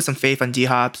put some faith on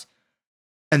D-Hops.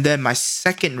 And then my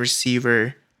second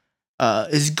receiver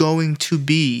is going to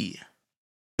be,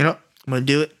 I'm gonna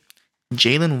do it,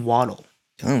 Jalen Waddle.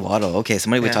 Jalen Waddle. Okay,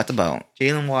 somebody we talked about.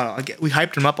 Jalen Waddle. We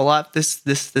hyped him up a lot this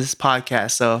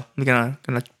podcast, so I'm gonna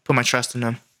put my trust in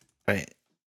him. All right,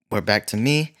 we're back to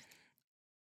me.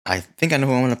 I think I know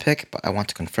who I'm gonna pick, but I want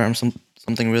to confirm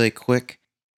something really quick.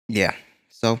 Yeah,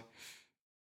 so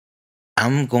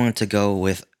I'm going to go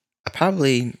with a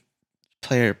probably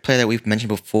player that we've mentioned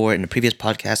before in the previous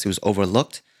podcast who was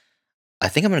overlooked. I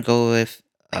think I'm gonna go with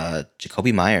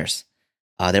Jacoby Myers.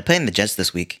 They're playing the Jets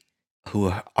this week,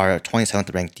 who are a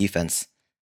 27th ranked defense.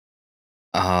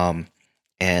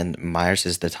 And Myers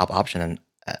is the top option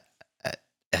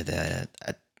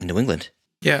at New England.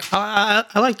 Yeah,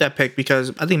 I like that pick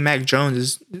because I think Mac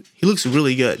Jones he looks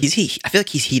really good. I feel like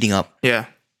he's heating up. Yeah.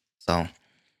 So,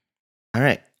 all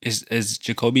right. Is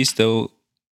Jacoby still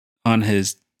on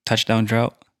his touchdown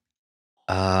drought?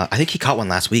 I think he caught one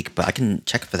last week, but I can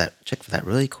check for that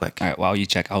really quick. All right, while you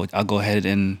check, I'll go ahead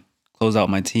and close out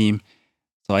my team.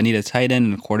 So I need a tight end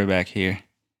and a quarterback here.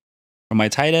 For my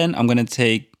tight end, I'm gonna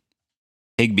take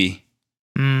Higbee,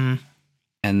 and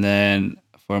then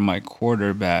for my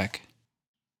quarterback,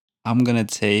 I'll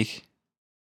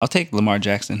take Lamar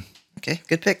Jackson. Okay,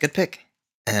 good pick.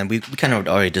 And we kind of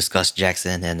already discussed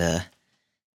Jackson and the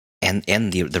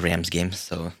Rams game.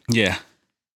 So yeah.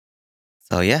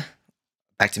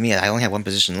 Back to me. I only have one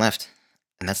position left,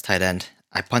 and that's tight end.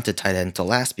 I punted tight end to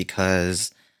last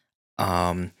because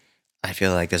I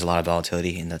feel like there's a lot of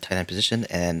volatility in the tight end position,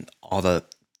 and all the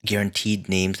guaranteed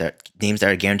names that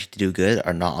are guaranteed to do good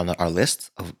are not on our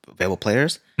list of available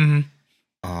players.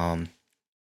 Mm-hmm.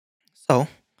 So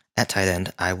at tight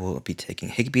end, I will be taking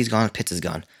Higbee's gone, Pitts is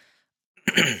gone.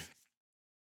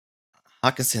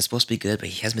 Hawkinson's supposed to be good, but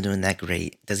he hasn't been doing that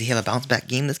great. Does he have a bounce back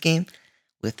game this game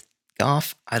with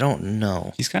Goff? I don't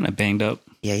know. He's kind of banged up.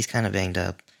 Yeah, he's kind of banged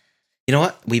up. You know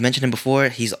what? We mentioned him before.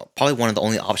 He's probably one of the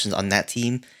only options on that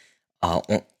team.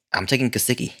 I'm taking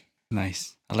Gesicki.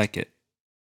 Nice. I like it.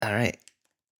 All right.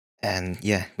 And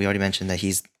yeah, we already mentioned that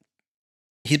he's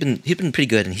been pretty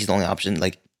good, and he's the only option,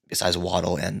 like, besides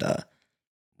Waddle and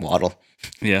Waddle.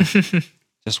 Yeah.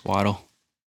 Just Waddle.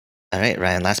 All right,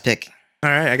 Ryan, last pick. All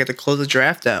right, I get to close the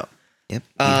draft out. Yep.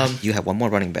 You have one more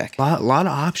running back. A lot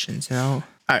of options, All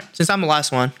right, since I'm the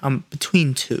last one, I'm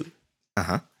between 2.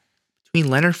 Between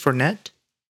Leonard Fournette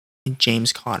and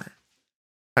James Conner.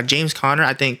 Now, James Conner,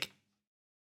 I think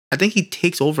he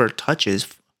takes over touches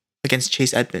against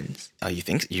Chase Edmonds. Oh,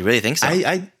 you really think so?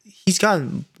 He's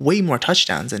gotten way more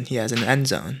touchdowns than he has in the end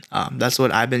zone. That's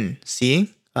what I've been seeing.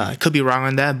 I could be wrong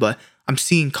on that, but I'm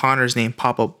seeing Connor's name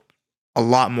pop up a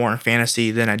lot more in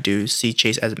fantasy than I do see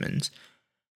Chase Edmonds.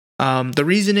 The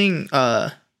reasoning,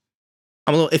 I'm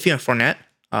a little iffy on Fournette.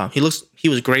 He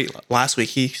was great last week.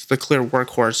 He's the clear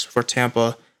workhorse for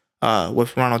Tampa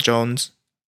with Ronald Jones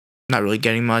not really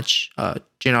getting much.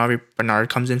 Gianni Bernard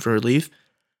comes in for relief,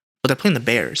 but they're playing the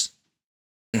Bears.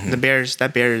 Mm-hmm.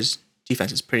 That Bears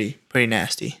defense is pretty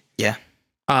nasty. Yeah.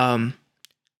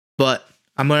 But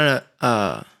I'm gonna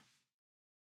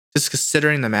just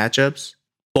considering the matchups,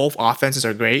 both offenses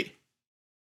are great.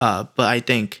 But I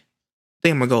think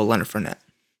I'm gonna go Leonard Fournette.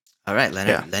 All right,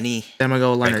 Leonard. Yeah. Lenny. Then I'm gonna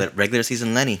go Leonard. Regular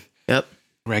season Lenny. Yep.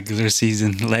 Regular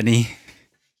season Lenny.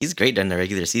 He's great during the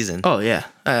regular season. Oh yeah,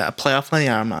 a playoff Lenny.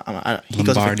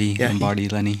 Lombardi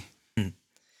Lenny.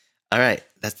 All right,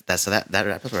 that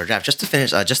wraps up our draft. Just to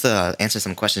finish, just to answer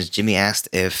some questions, Jimmy asked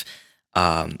if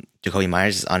Jacoby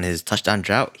Myers is on his touchdown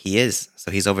drought. He is,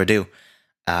 so he's overdue.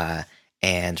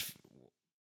 And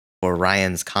for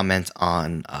Ryan's comment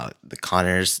on the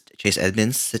Connors Chase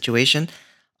Edmonds situation,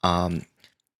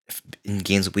 in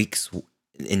games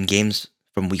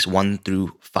from weeks 1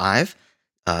 through 5,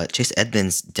 Chase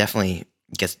Edmonds definitely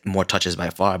gets more touches by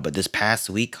far. But this past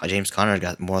week, James Conner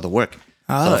got more of the work.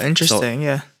 Oh, interesting.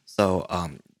 Yeah. So,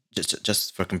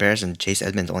 just for comparison, Chase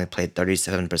Edmonds only played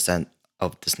 37%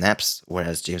 of the snaps,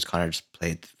 whereas James Conner just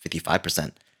played 55%.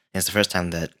 And it's the first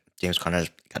time that James Conner has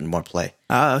gotten more play.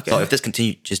 Oh, okay. So if this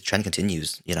trend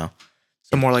continues,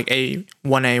 So more like a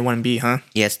 1A, 1B, huh?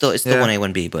 Yeah, it's still 1A,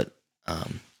 1B, but All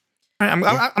right, I'm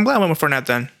glad I went with Fournette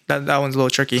then. That one's a little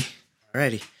tricky.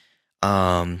 Alrighty.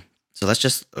 So let's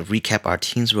just recap our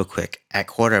teams real quick. At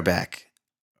quarterback,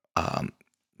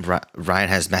 Ryan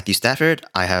has Matthew Stafford.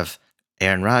 I have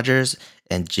Aaron Rodgers,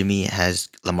 and Jimmy has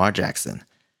Lamar Jackson.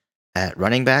 At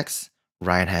running backs,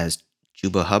 Ryan has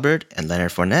Juba Hubbard and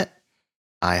Leonard Fournette.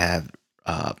 I have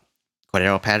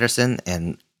Cordero Patterson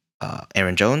and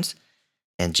Aaron Jones,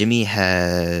 and Jimmy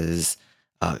has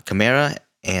Kamara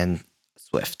and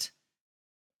Swift.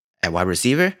 At wide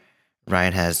receiver,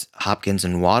 Ryan has Hopkins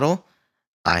and Waddle.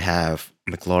 I have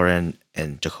McLaurin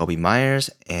and Jacoby Myers,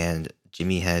 and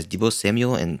Jimmy has Deebo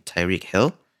Samuel and Tyreek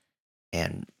Hill.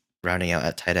 And rounding out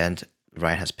at tight end,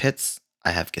 Ryan has Pitts.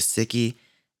 I have Gesicki,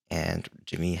 and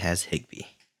Jimmy has Higbee.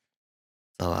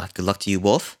 So good luck to you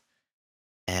both.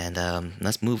 And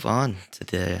let's move on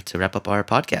to wrap up our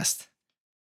podcast.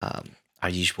 Our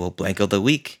usual blank of the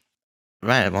week.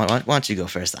 Ryan, why don't you go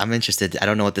first? I'm interested. I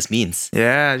don't know what this means.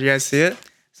 Yeah, you guys see it?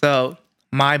 So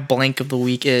my blank of the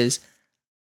week is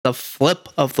the flip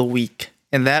of the week.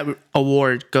 And that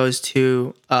award goes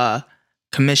to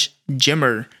Commish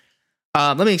Jimmer.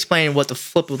 Let me explain what the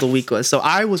flip of the week was. So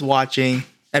I was watching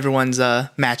everyone's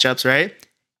matchups, right?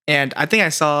 And I think I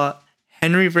saw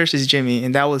Henry versus Jimmy,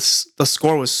 and the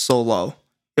score was so low.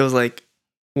 It was like,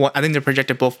 I think they're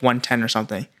projected both 110 or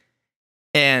something.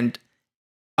 And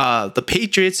the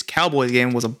Patriots-Cowboys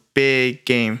game was a big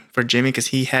game for Jimmy because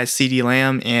he had CeeDee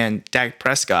Lamb and Dak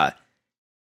Prescott.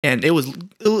 And it was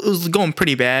going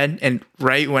pretty bad. And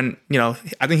right when, I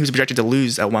think he was projected to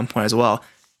lose at one point as well.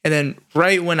 And then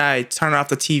right when I turn off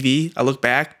the TV, I look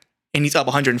back and he's up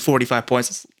 145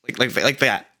 points. Like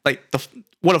that.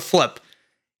 What a flip.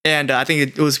 And I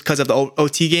think it was because of the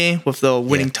OT game with the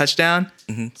winning touchdown.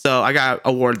 Mm-hmm. So I got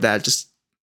awarded that, just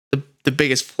the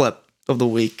biggest flip of the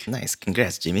week. Nice.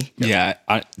 Congrats, Jimmy. Yeah.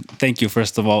 Thank you.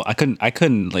 First of all, I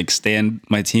couldn't stand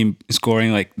my team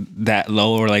scoring that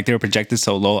low, or they were projected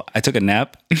so low. I took a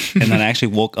nap and then I actually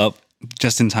woke up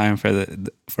just in time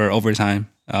for overtime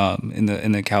in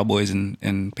the Cowboys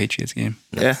and Patriots game.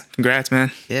 Nice. Yeah. Congrats,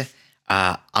 man. Yeah.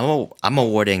 I'm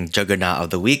awarding Juggernaut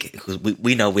of the Week, because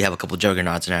we know we have a couple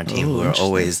Juggernauts in our team who are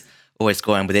always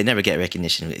scoring, but they never get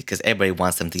recognition because everybody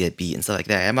wants them to get beat and stuff like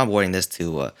that. I'm awarding this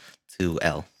to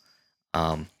L,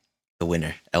 the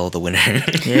winner. L, the winner.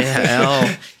 Yeah,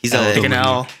 L. He's taking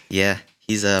L. Yeah,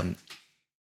 he's the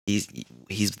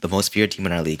most feared team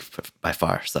in our league by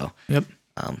far. So yep,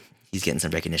 he's getting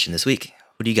some recognition this week.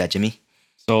 Who do you got, Jimmy?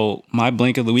 So my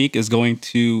blank of the week is going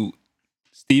to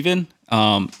Steven.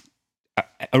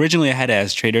 Originally, I had it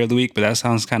as Trader of the Week, but that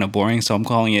sounds kind of boring, so I'm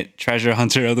calling it Treasure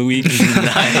Hunter of the Week.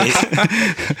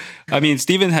 Nice. I mean,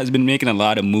 Steven has been making a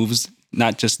lot of moves,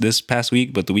 not just this past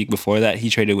week, but the week before that. He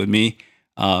traded with me.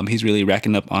 He's really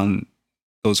racking up on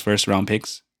those first-round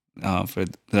picks for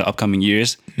the upcoming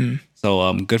years. Mm.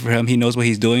 So good for him. He knows what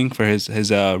he's doing for his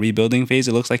rebuilding phase.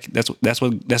 It looks like that's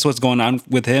what's going on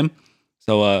with him.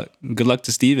 So good luck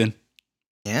to Steven.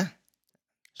 Yeah.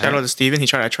 Shout out to Steven. He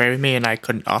tried to trade with me, and I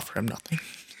couldn't offer him nothing.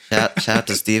 Shout out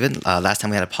to Steven. Last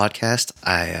time we had a podcast,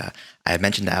 I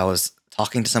mentioned that I was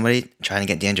talking to somebody trying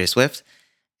to get DeAndre Swift,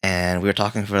 and we were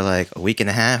talking for a week and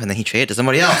a half, and then he traded to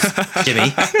somebody else.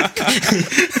 Jimmy.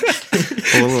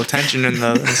 A little tension in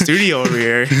the studio over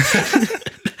here.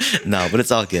 No, but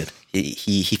it's all good.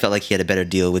 He felt like he had a better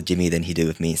deal with Jimmy than he did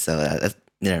with me, so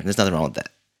there's nothing wrong with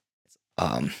that.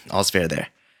 All's fair there.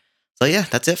 So yeah,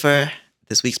 that's it for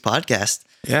this week's podcast.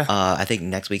 Yeah. I think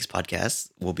next week's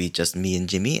podcast will be just me and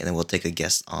Jimmy, and then we'll take a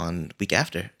guest on the week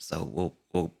after. So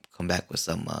we'll come back with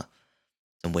some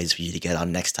ways for you to get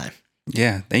on next time.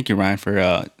 Yeah, thank you, Ryan,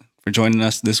 for joining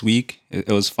us this week. It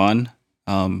was fun.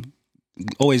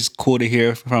 Always cool to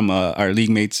hear from our league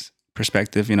mates'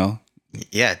 perspective.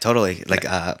 Yeah, totally.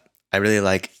 I really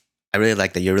like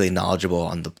that you're really knowledgeable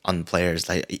on the players.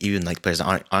 Even players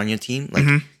on your team.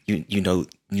 Mm-hmm. You know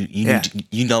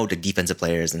the defensive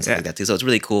players and stuff like that too. So it's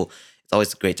really cool. It's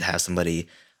always great to have somebody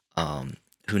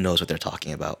who knows what they're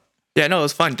talking about. Yeah, no, it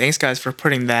was fun. Thanks, guys, for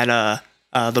putting that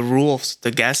the rules,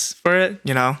 the guess for it.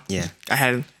 Yeah, I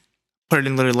had put it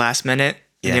in literally last minute.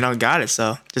 Yeah. And, got it.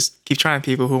 So just keep trying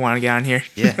people who want to get on here.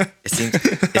 Yeah, it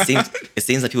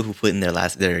seems like people who put in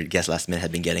their guess last minute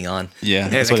have been getting on. Yeah,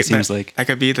 that's what it seems like. That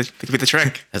could be the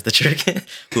trick. That's the trick.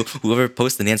 Whoever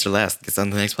posts an answer last gets on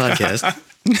the next podcast.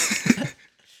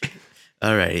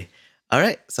 Alrighty. All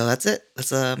right. So that's it.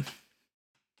 Let's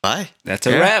bye. That's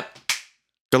a wrap.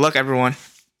 Good luck, everyone.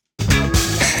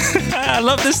 I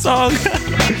love this song.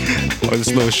 Or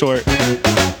this little short.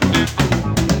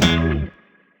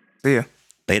 See ya.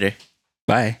 Later.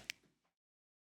 Bye.